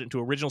now they split it into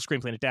Original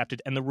Screenplay and Adapted,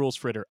 and the rules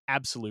for it are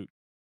absolute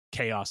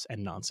chaos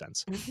and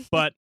nonsense.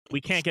 But we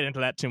can't get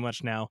into that too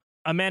much now.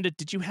 Amanda,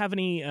 did you have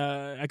any,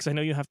 because I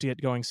know you have to get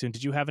going soon,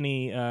 did you have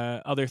any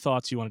other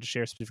thoughts you wanted to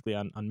share specifically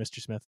on Mr.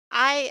 Smith?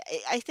 I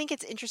think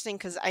it's interesting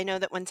because I know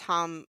that when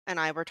Tom and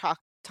I were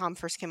Tom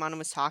first came on and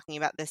was talking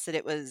about this, that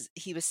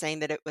he was saying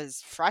that it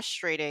was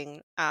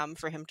frustrating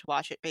for him to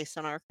watch it based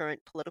on our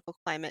current political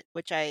climate,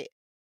 which I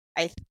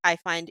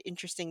find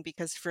interesting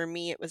because for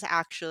me it was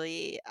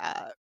actually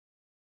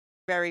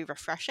very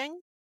refreshing.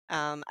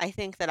 I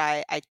think that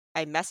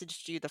I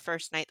messaged you the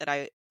first night that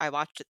I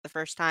watched it the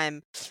first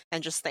time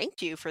and just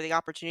thanked you for the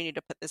opportunity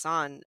to put this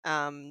on.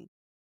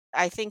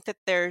 I think that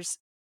there's,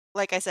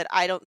 like I said,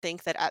 I don't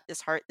think that at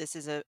its heart this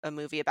is a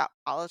movie about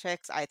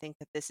politics. I think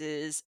that this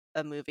is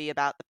a movie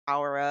about the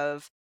power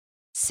of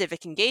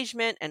civic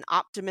engagement and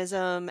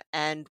optimism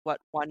and what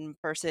one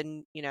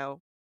person,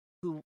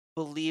 who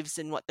believes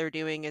in what they're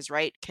doing is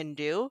right can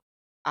do.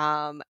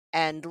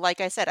 And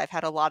like I said, I've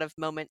had a lot of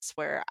moments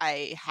where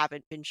I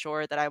haven't been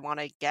sure that I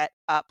want to get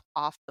up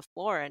off the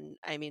floor. And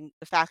I mean,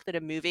 the fact that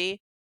a movie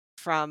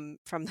from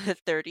the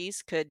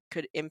 30s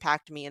could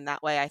impact me in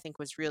that way, I think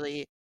was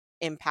really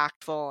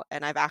impactful.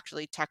 And I've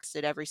actually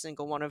texted every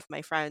single one of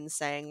my friends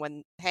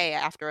saying hey,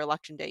 after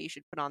election day, you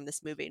should put on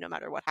this movie no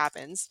matter what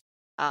happens.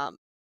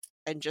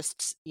 And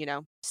just,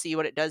 see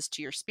what it does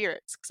to your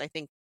spirits.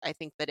 Because I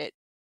think that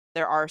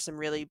there are some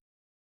really,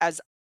 as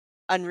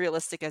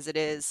unrealistic as it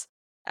is,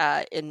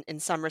 in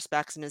some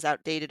respects, and as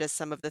outdated as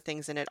some of the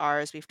things in it are,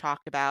 as we've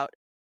talked about,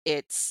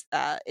 it's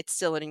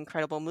still an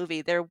incredible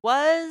movie. There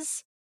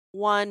was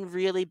one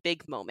really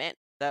big moment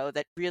though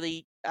that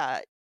really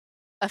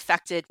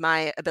affected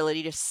my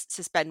ability to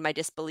suspend my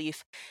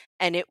disbelief,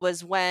 and it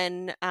was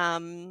when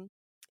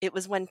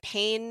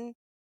Payne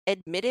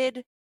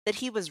admitted that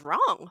he was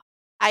wrong.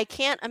 I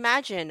can't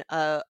imagine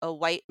a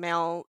white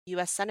male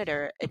U.S.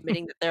 senator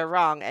admitting that they're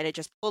wrong, and it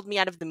just pulled me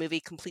out of the movie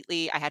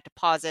completely. I had to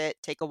pause it,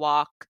 take a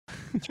walk,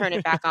 turn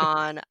it back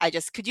on.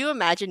 Could you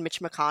imagine Mitch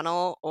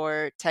McConnell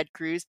or Ted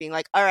Cruz being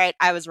like, all right,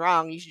 I was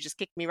wrong, you should just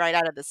kick me right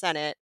out of the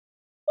Senate?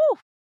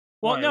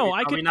 Well, Why? no,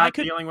 Are we I not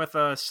could. dealing with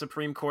a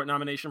Supreme Court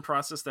nomination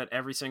process that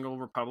every single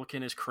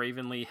Republican is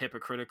cravenly,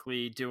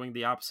 hypocritically doing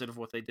the opposite of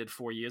what they did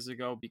 4 years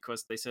ago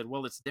because they said,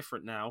 well, it's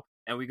different now.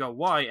 And we go,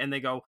 why? And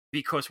they go,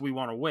 because we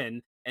want to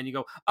win. And you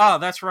go, oh,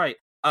 that's right.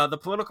 The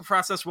political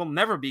process will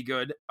never be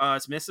good.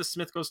 Mrs.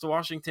 Smith Goes to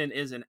Washington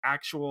is an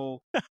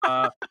actual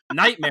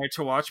nightmare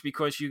to watch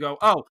because you go,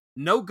 oh,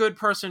 no good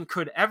person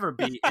could ever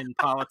be in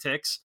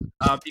politics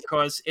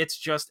because it's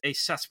just a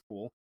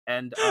cesspool.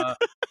 And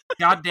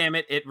God damn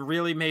it, it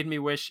really made me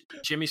wish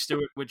Jimmy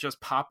Stewart would just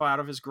pop out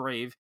of his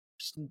grave,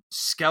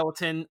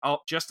 skeleton,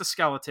 just a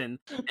skeleton,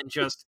 and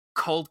just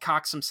cold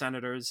cock some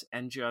senators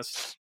and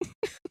just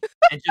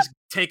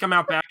take them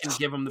out back and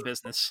give them the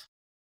business.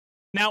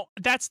 Now,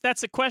 that's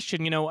a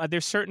question.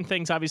 There's certain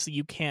things obviously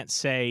you can't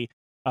say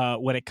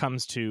when it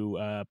comes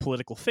to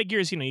political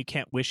figures. You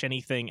can't wish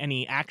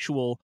any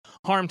actual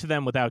harm to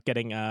them without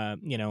getting on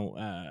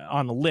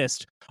the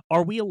list.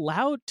 Are we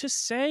allowed to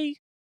say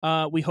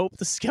we hope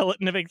the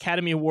skeleton of an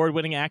Academy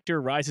Award-winning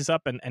actor rises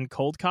up and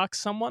cold cocks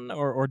someone,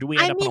 or do we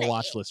end up on a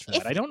watch list for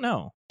that? I don't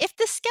know. If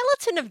the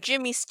skeleton of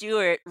Jimmy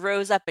Stewart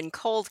rose up and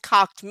cold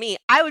cocked me,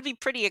 I would be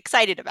pretty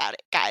excited about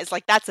it, guys.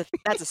 Like that's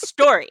a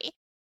story.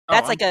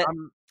 That's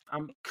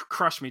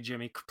crush me,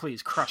 Jimmy.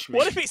 Please crush me.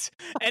 What if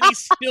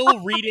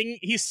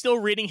he's still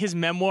reading his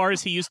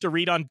memoirs he used to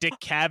read on Dick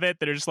Cavett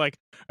that are just like,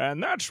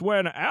 and that's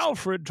when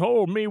Alfred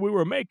told me we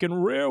were making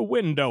Rear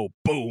Window.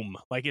 Boom.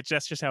 Like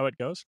that's just how it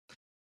goes.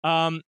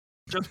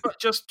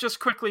 Just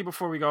quickly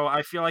before we go,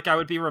 I feel like I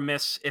would be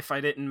remiss if I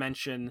didn't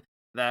mention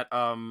that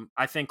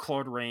I think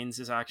Claude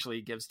Rains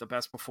actually gives the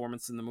best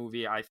performance in the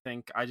movie. I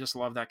just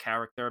love that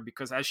character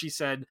because, as she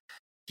said,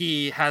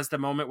 he has the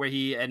moment where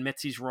he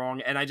admits he's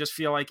wrong, and I just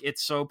feel like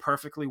it's so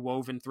perfectly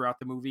woven throughout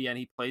the movie, and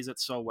he plays it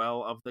so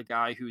well of the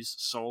guy whose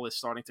soul is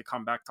starting to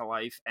come back to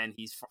life, and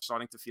he's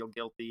starting to feel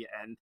guilty,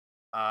 and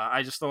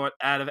I just thought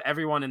out of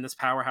everyone in this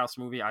powerhouse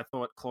movie, I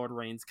thought Claude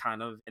Rains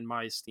kind of, in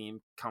my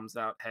esteem, comes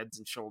out heads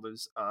and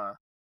shoulders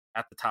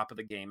at the top of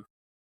the game.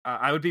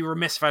 I would be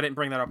remiss if I didn't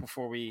bring that up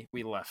before we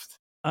left.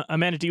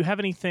 Amanda, do you have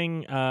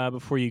anything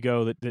before you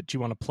go that you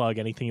want to plug?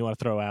 Anything you want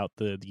to throw out?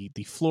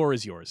 The floor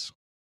is yours.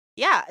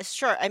 Yeah,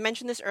 sure. I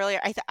mentioned this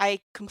earlier. I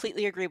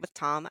completely agree with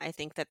Tom. I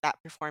think that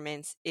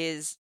performance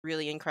is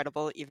really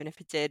incredible, even if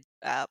it did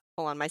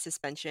pull on my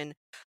suspension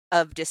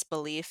of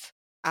disbelief.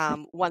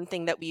 One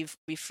thing that we've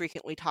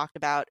frequently talked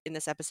about in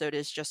this episode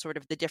is just sort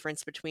of the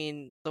difference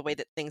between the way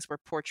that things were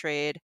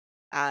portrayed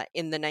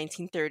in the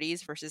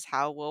 1930s versus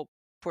how we'll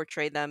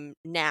portray them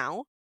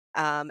now.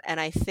 And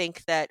I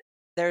think that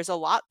there's a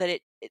lot that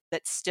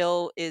that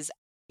still is,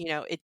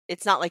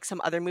 it's not like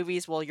some other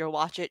movies. Well, you'll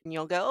watch it and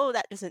you'll go, oh,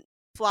 that doesn't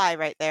fly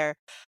right there.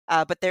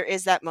 But there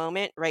is that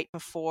moment right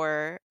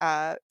before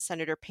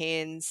Senator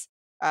Payne's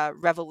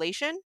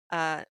revelation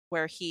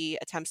where he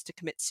attempts to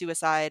commit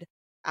suicide.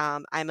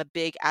 I'm a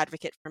big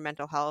advocate for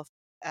mental health,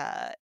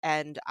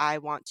 and I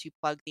want to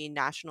plug the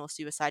National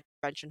Suicide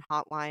Prevention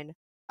Hotline,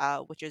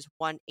 which is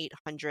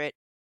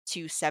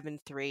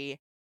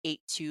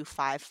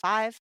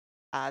 1-800-273-8255.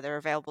 They're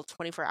available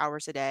 24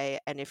 hours a day,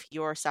 and if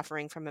you're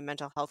suffering from a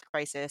mental health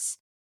crisis,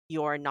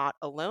 you're not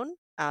alone.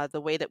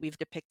 The way that we've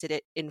depicted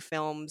it in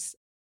films,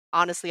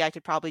 honestly, I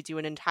could probably do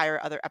an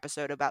entire other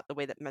episode about the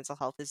way that mental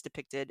health is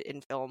depicted in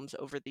films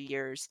over the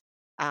years.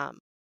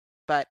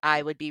 But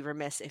I would be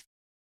remiss if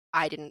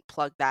I didn't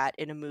plug that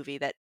in a movie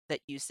that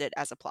used it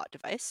as a plot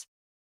device.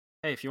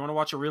 Hey, if you want to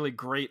watch a really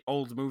great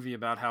old movie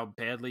about how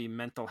badly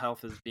mental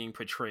health is being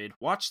portrayed,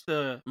 watch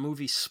the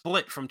movie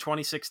Split from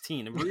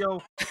 2016. A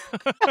real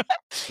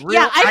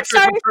yeah, I'm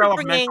sorry for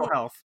bringing mental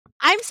health.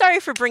 I'm sorry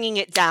for bringing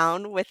it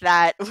down with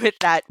that.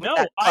 No,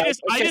 I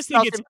just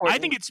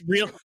think it's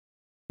real.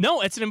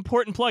 No, it's an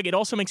important plug. It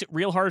also makes it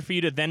real hard for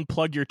you to then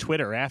plug your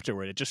Twitter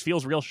afterward. It just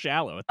feels real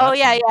shallow. Oh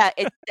yeah,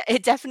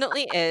 it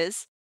definitely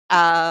is.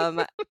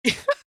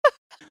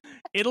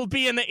 It'll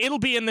be in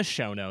the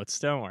show notes.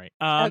 Don't worry.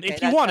 Okay,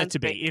 if you want it to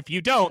great. be. If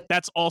you don't,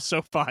 that's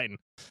also fine.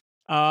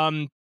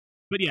 But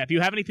yeah, if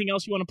you have anything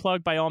else you want to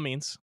plug, by all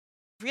means.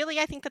 Really,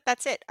 I think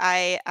that's it.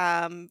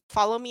 I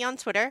follow me on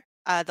Twitter.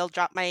 They'll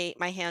drop my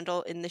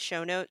handle in the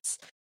show notes.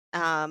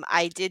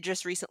 I did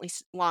just recently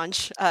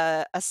launch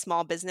a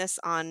small business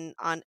on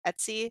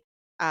Etsy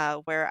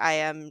where I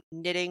am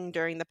knitting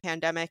during the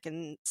pandemic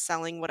and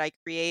selling what I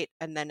create,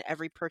 and then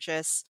every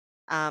purchase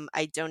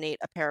I donate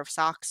a pair of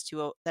socks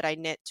that I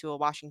knit to a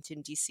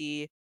Washington,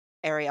 D.C.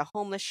 area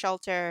homeless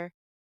shelter.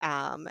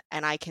 And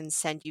I can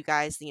send you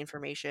guys the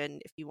information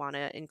if you want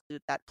to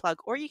include that plug,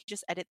 or you can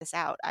just edit this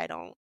out. I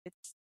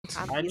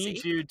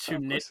need you to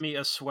knit me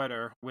a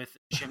sweater with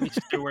Jimmy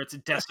Stewart's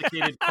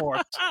desiccated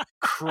corpse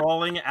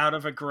crawling out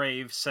of a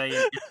grave saying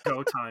it's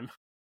go time.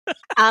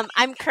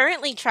 I'm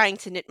currently trying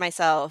to knit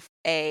myself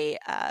a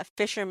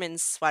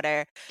fisherman's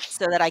sweater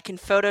so that I can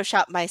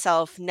Photoshop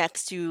myself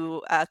next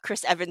to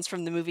Chris Evans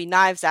from the movie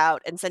Knives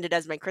Out and send it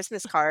as my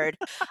Christmas card.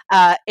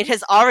 It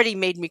has already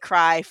made me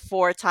cry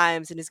 4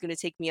 times and is going to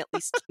take me at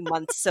least 2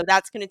 months. So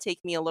that's going to take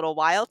me a little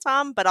while,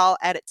 Tom, but I'll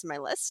add it to my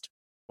list.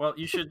 Well,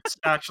 you should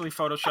actually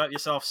Photoshop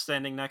yourself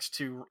standing next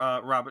to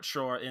Robert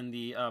Shaw in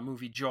the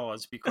movie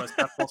Jaws, because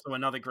that's also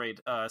another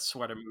great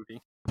sweater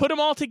movie. Put them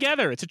all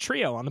together. It's a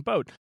trio on the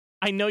boat.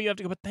 I know you have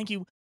to go, but thank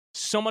you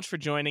so much for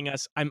joining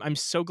us. I'm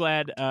so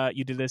glad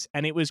you did this,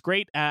 and it was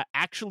great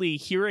actually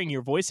hearing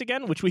your voice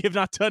again, which we have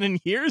not done in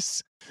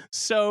years.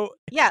 So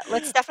Yeah,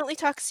 let's definitely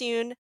talk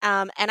soon.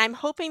 And I'm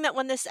hoping that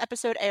when this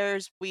episode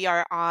airs, we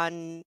are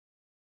on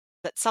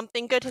that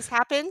something good has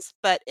happened.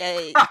 But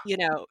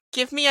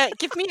give me a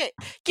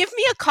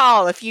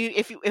call if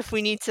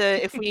we need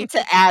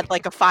to add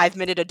like a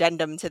 5-minute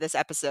addendum to this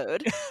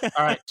episode.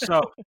 All right, so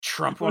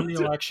Trump won the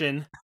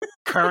election.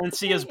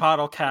 Currency is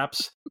bottle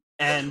caps.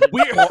 And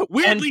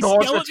weirdly,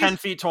 doors are 10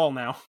 feet tall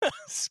now.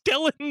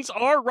 Skeletons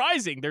are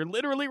rising. They're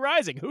literally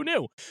rising. Who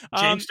knew?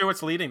 James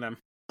Stewart's leading them.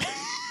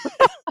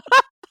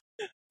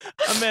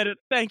 Amanda,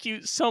 thank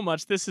you so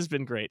much. This has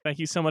been great. Thank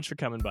you so much for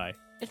coming by.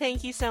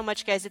 Thank you so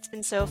much, guys. It's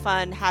been so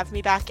fun. Have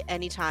me back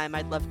anytime.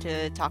 I'd love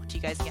to talk to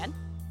you guys again.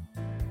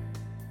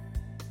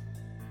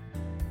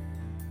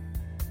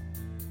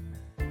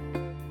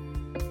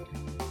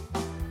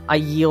 I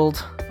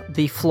yield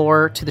the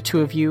floor to the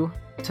two of you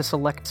to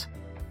select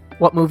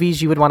what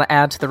movies you would want to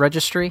add to the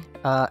registry.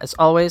 As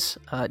always,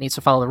 it needs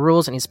to follow the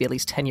rules. It needs to be at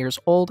least 10 years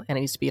old, and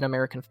it needs to be an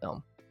American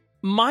film.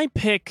 My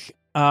pick,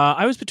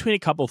 I was between a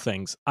couple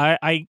things.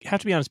 I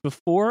have to be honest,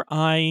 before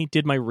I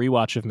did my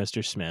rewatch of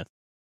Mr. Smith,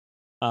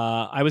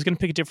 I was going to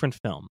pick a different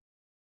film.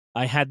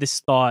 I had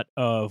this thought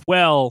of,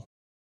 well,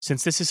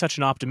 since this is such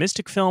an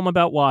optimistic film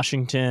about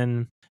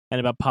Washington and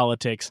about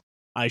politics,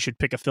 I should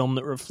pick a film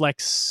that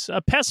reflects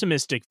a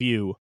pessimistic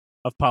view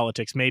of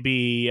politics.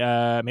 Maybe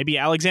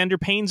Alexander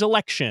Payne's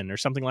Election or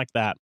something like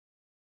that.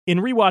 In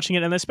rewatching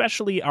it, and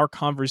especially our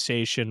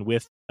conversation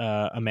with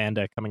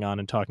Amanda coming on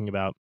and talking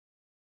about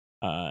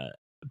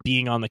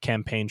being on the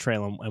campaign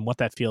trail and what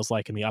that feels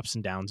like and the ups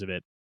and downs of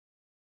it,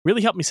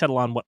 really helped me settle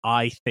on what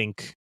I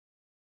think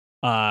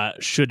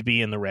should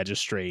be in the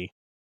registry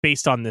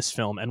based on this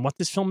film and what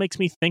this film makes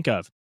me think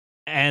of.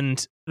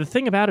 And the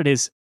thing about it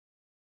is,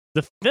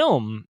 the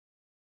film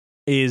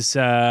is,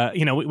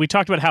 we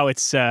talked about how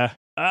it's a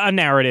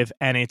narrative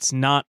and it's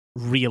not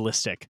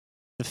realistic.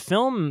 The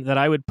film that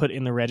I would put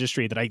in the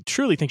registry, that I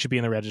truly think should be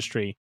in the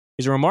registry,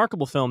 is a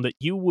remarkable film that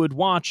you would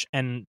watch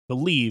and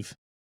believe.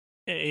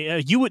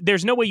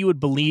 There's no way you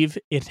would believe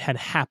it had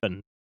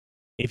happened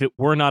if it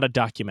were not a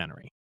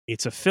documentary.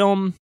 It's a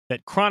film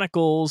that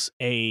chronicles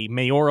a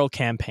mayoral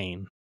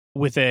campaign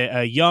with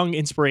a young,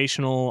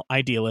 inspirational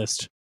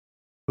idealist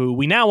who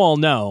we now all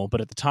know,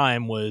 but at the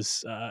time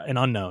was an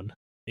unknown.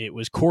 It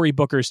was Cory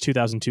Booker's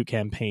 2002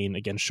 campaign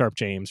against Sharpe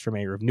James for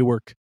mayor of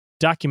Newark.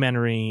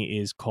 Documentary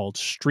is called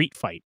Street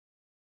Fight.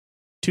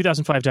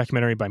 2005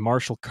 documentary by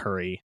Marshall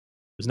Curry. It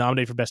was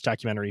nominated for Best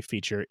Documentary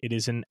Feature. It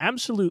is an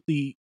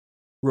absolutely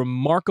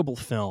remarkable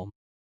film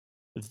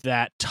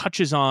that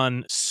touches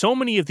on so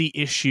many of the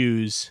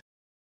issues,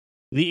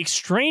 the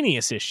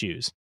extraneous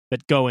issues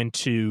that go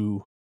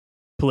into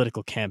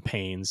political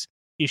campaigns,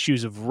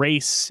 issues of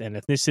race and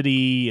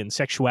ethnicity and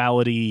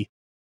sexuality,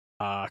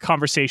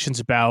 conversations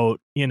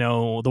about,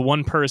 the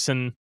one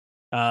person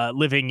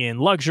living in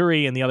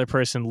luxury and the other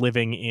person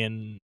living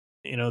in,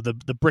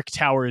 the Brick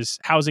Towers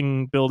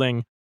housing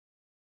building.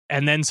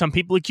 And then some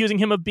people accusing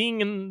him of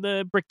being in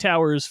the Brick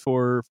Towers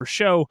for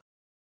show.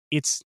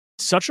 It's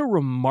such a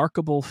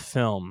remarkable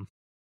film.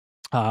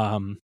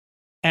 And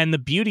the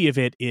beauty of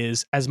it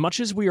is, as much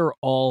as we are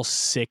all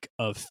sick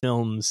of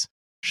films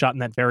shot in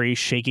that very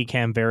shaky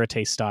cam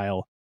verite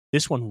style,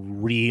 this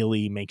one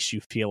really makes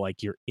you feel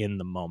like you're in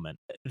the moment.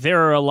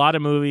 There are a lot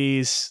of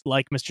movies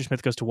like Mr.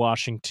 Smith Goes to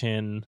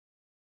Washington,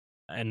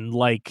 and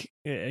like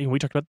we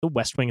talked about The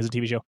West Wing as a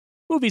TV show,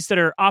 movies that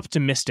are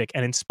optimistic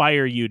and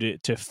inspire you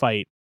to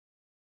fight.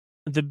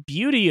 The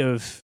beauty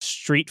of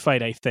Street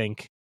Fight, I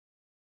think,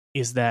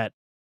 is that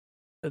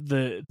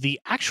the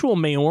actual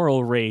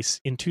mayoral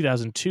race in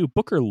 2002,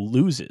 Booker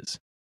loses,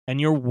 and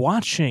you're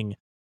watching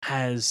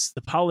as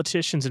the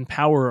politicians in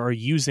power are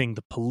using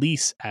the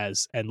police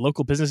and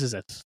local businesses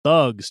as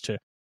thugs to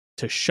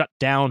shut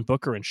down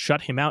Booker and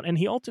shut him out, and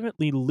he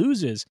ultimately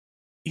loses.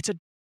 It's a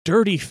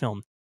dirty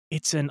film.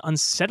 It's an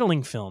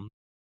unsettling film.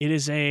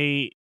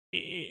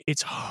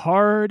 It's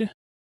hard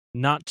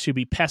not to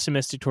be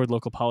pessimistic toward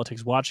local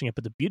politics watching it,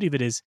 but the beauty of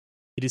it is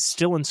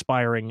still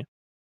inspiring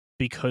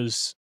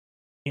because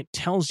it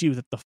tells you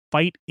that the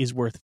fight is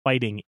worth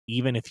fighting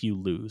even if you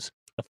lose.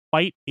 The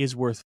fight is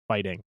worth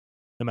fighting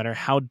no matter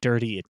how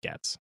dirty it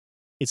gets.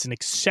 It's an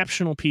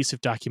exceptional piece of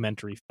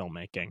documentary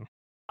filmmaking.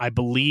 I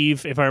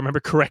believe, if I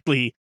remember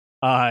correctly,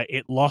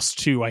 it lost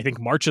to, I think,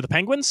 March of the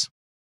Penguins.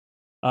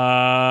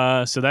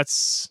 So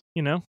that's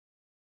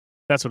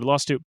what it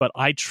lost to. But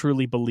I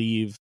truly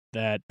believe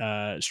that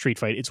Street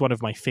Fight, it's one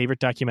of my favorite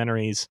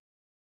documentaries,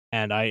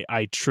 and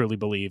I truly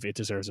believe it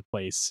deserves a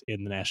place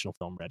in the National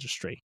Film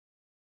Registry.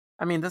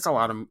 I mean, there's a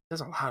lot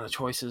of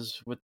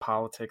choices with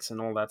politics and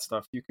all that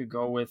stuff. You could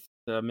go with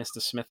the Mr.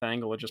 Smith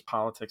angle or just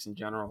politics in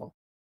general.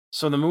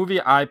 So the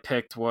movie I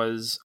picked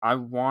was I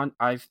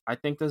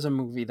think there's a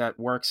movie that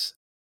works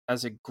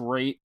as a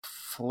great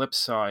flip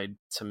side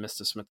to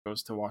Mr. Smith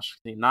Goes to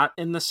Washington. Not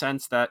in the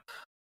sense that,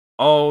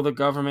 oh, the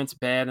government's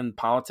bad and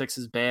politics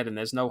is bad and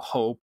there's no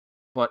hope,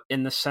 but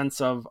in the sense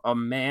of a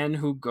man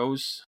who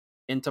goes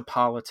into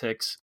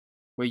politics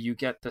where you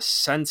get the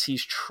sense he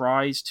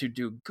tries to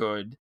do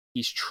good.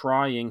 He's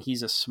trying,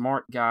 he's a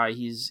smart guy,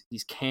 he's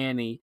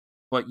canny,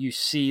 but you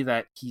see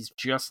that he's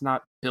just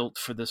not built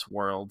for this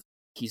world.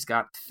 He's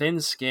got thin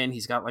skin,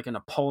 he's got like a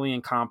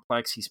Napoleon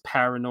complex, he's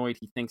paranoid,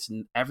 he thinks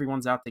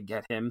everyone's out to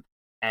get him,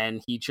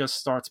 and he just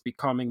starts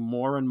becoming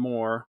more and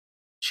more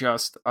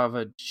just of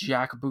a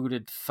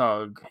jackbooted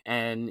thug,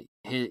 and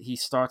he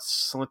starts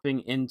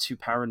slipping into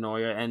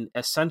paranoia and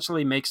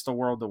essentially makes the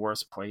world the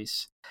worst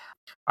place.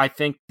 I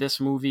think this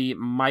movie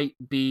might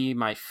be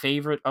my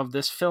favorite of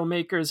this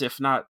filmmaker's. If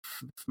not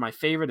my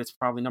favorite, it's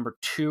probably number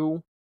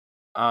 2.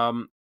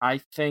 I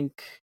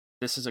think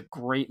this is a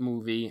great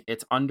movie.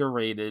 It's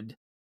underrated.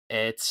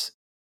 And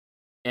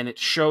it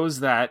shows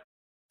that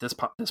this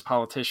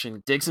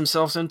politician digs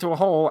himself into a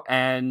hole,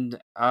 and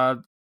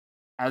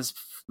as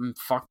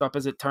fucked up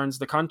as it turns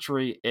the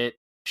country, it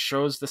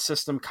shows the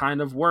system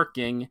kind of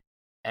working,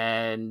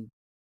 and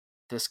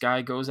this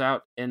guy goes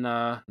out in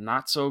a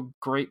not so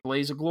great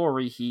blaze of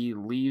glory. He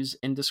leaves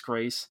in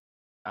disgrace.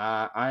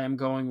 I am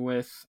going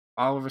with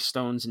Oliver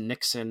Stone's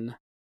Nixon.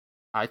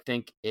 I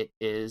think it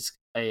is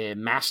a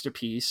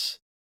masterpiece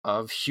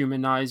of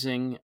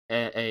humanizing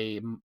a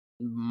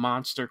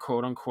monster,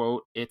 quote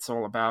unquote. It's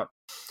all about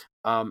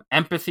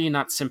empathy,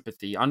 not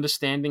sympathy.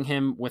 Understanding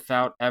him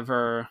without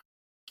ever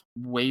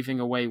waving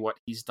away what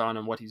he's done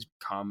and what he's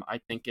become. I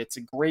think it's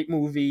a great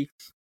movie.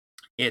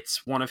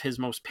 It's one of his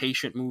most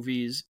patient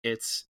movies.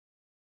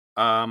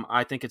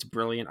 I think it's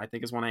brilliant. I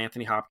think it's one of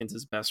Anthony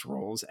Hopkins' best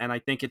roles. And I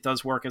think it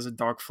does work as a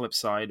dark flip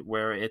side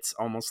where it's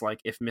almost like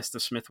if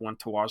Mr. Smith went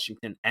to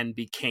Washington and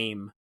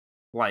became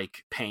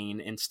like Payne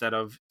instead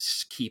of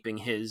keeping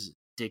his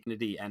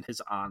dignity and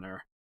his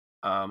honor.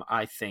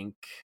 I think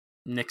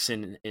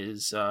Nixon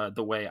is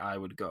the way I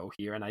would go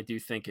here. And I do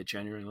think it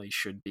genuinely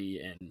should be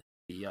in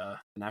the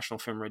National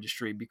Film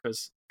Registry,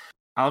 because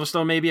Oliver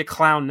Stone may be a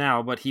clown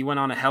now, but he went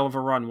on a hell of a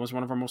run, was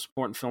one of our most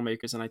important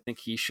filmmakers, and I think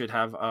he should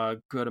have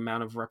a good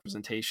amount of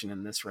representation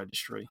in this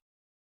registry.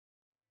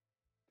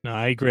 No,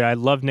 I agree. I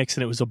love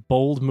Nixon. It was a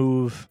bold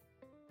move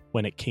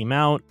when it came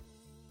out,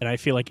 and I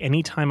feel like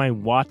anytime I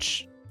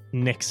watch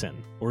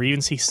Nixon, or even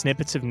see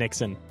snippets of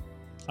Nixon,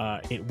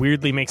 it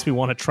weirdly makes me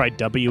want to try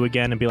W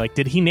again and be like,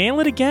 did he nail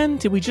it again?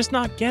 Did we just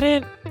not get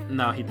it?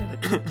 No, he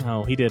didn't.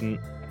 No, he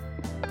didn't.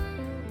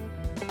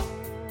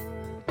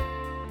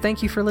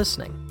 Thank you for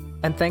listening,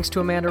 and thanks to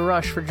Amanda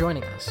Rush for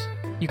joining us.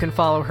 You can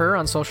follow her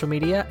on social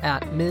media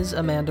at Ms.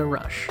 Amanda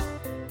Rush.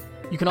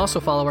 You can also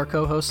follow our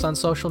co-hosts on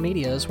social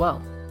media as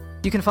well.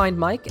 You can find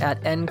Mike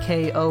at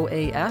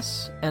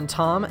NKOAS and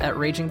Tom at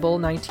Raging Bull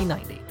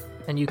 1990,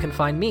 and you can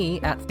find me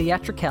at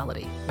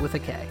Theatricality with a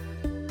K.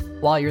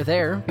 While you're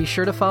there, be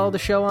sure to follow the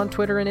show on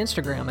Twitter and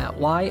Instagram at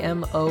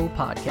YMO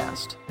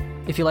Podcast.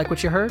 If you like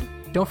what you heard,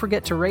 don't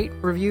forget to rate,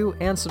 review,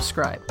 and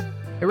subscribe.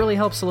 It really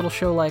helps a little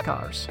show like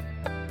ours.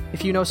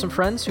 If you know some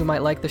friends who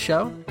might like the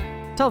show,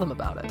 tell them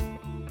about it.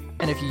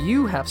 And if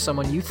you have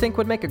someone you think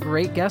would make a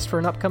great guest for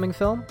an upcoming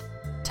film,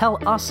 tell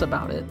us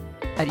about it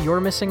at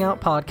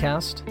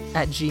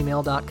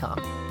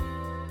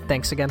yourmissingoutpodcast@gmail.com.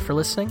 Thanks again for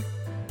listening,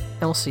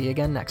 and we'll see you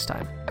again next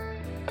time.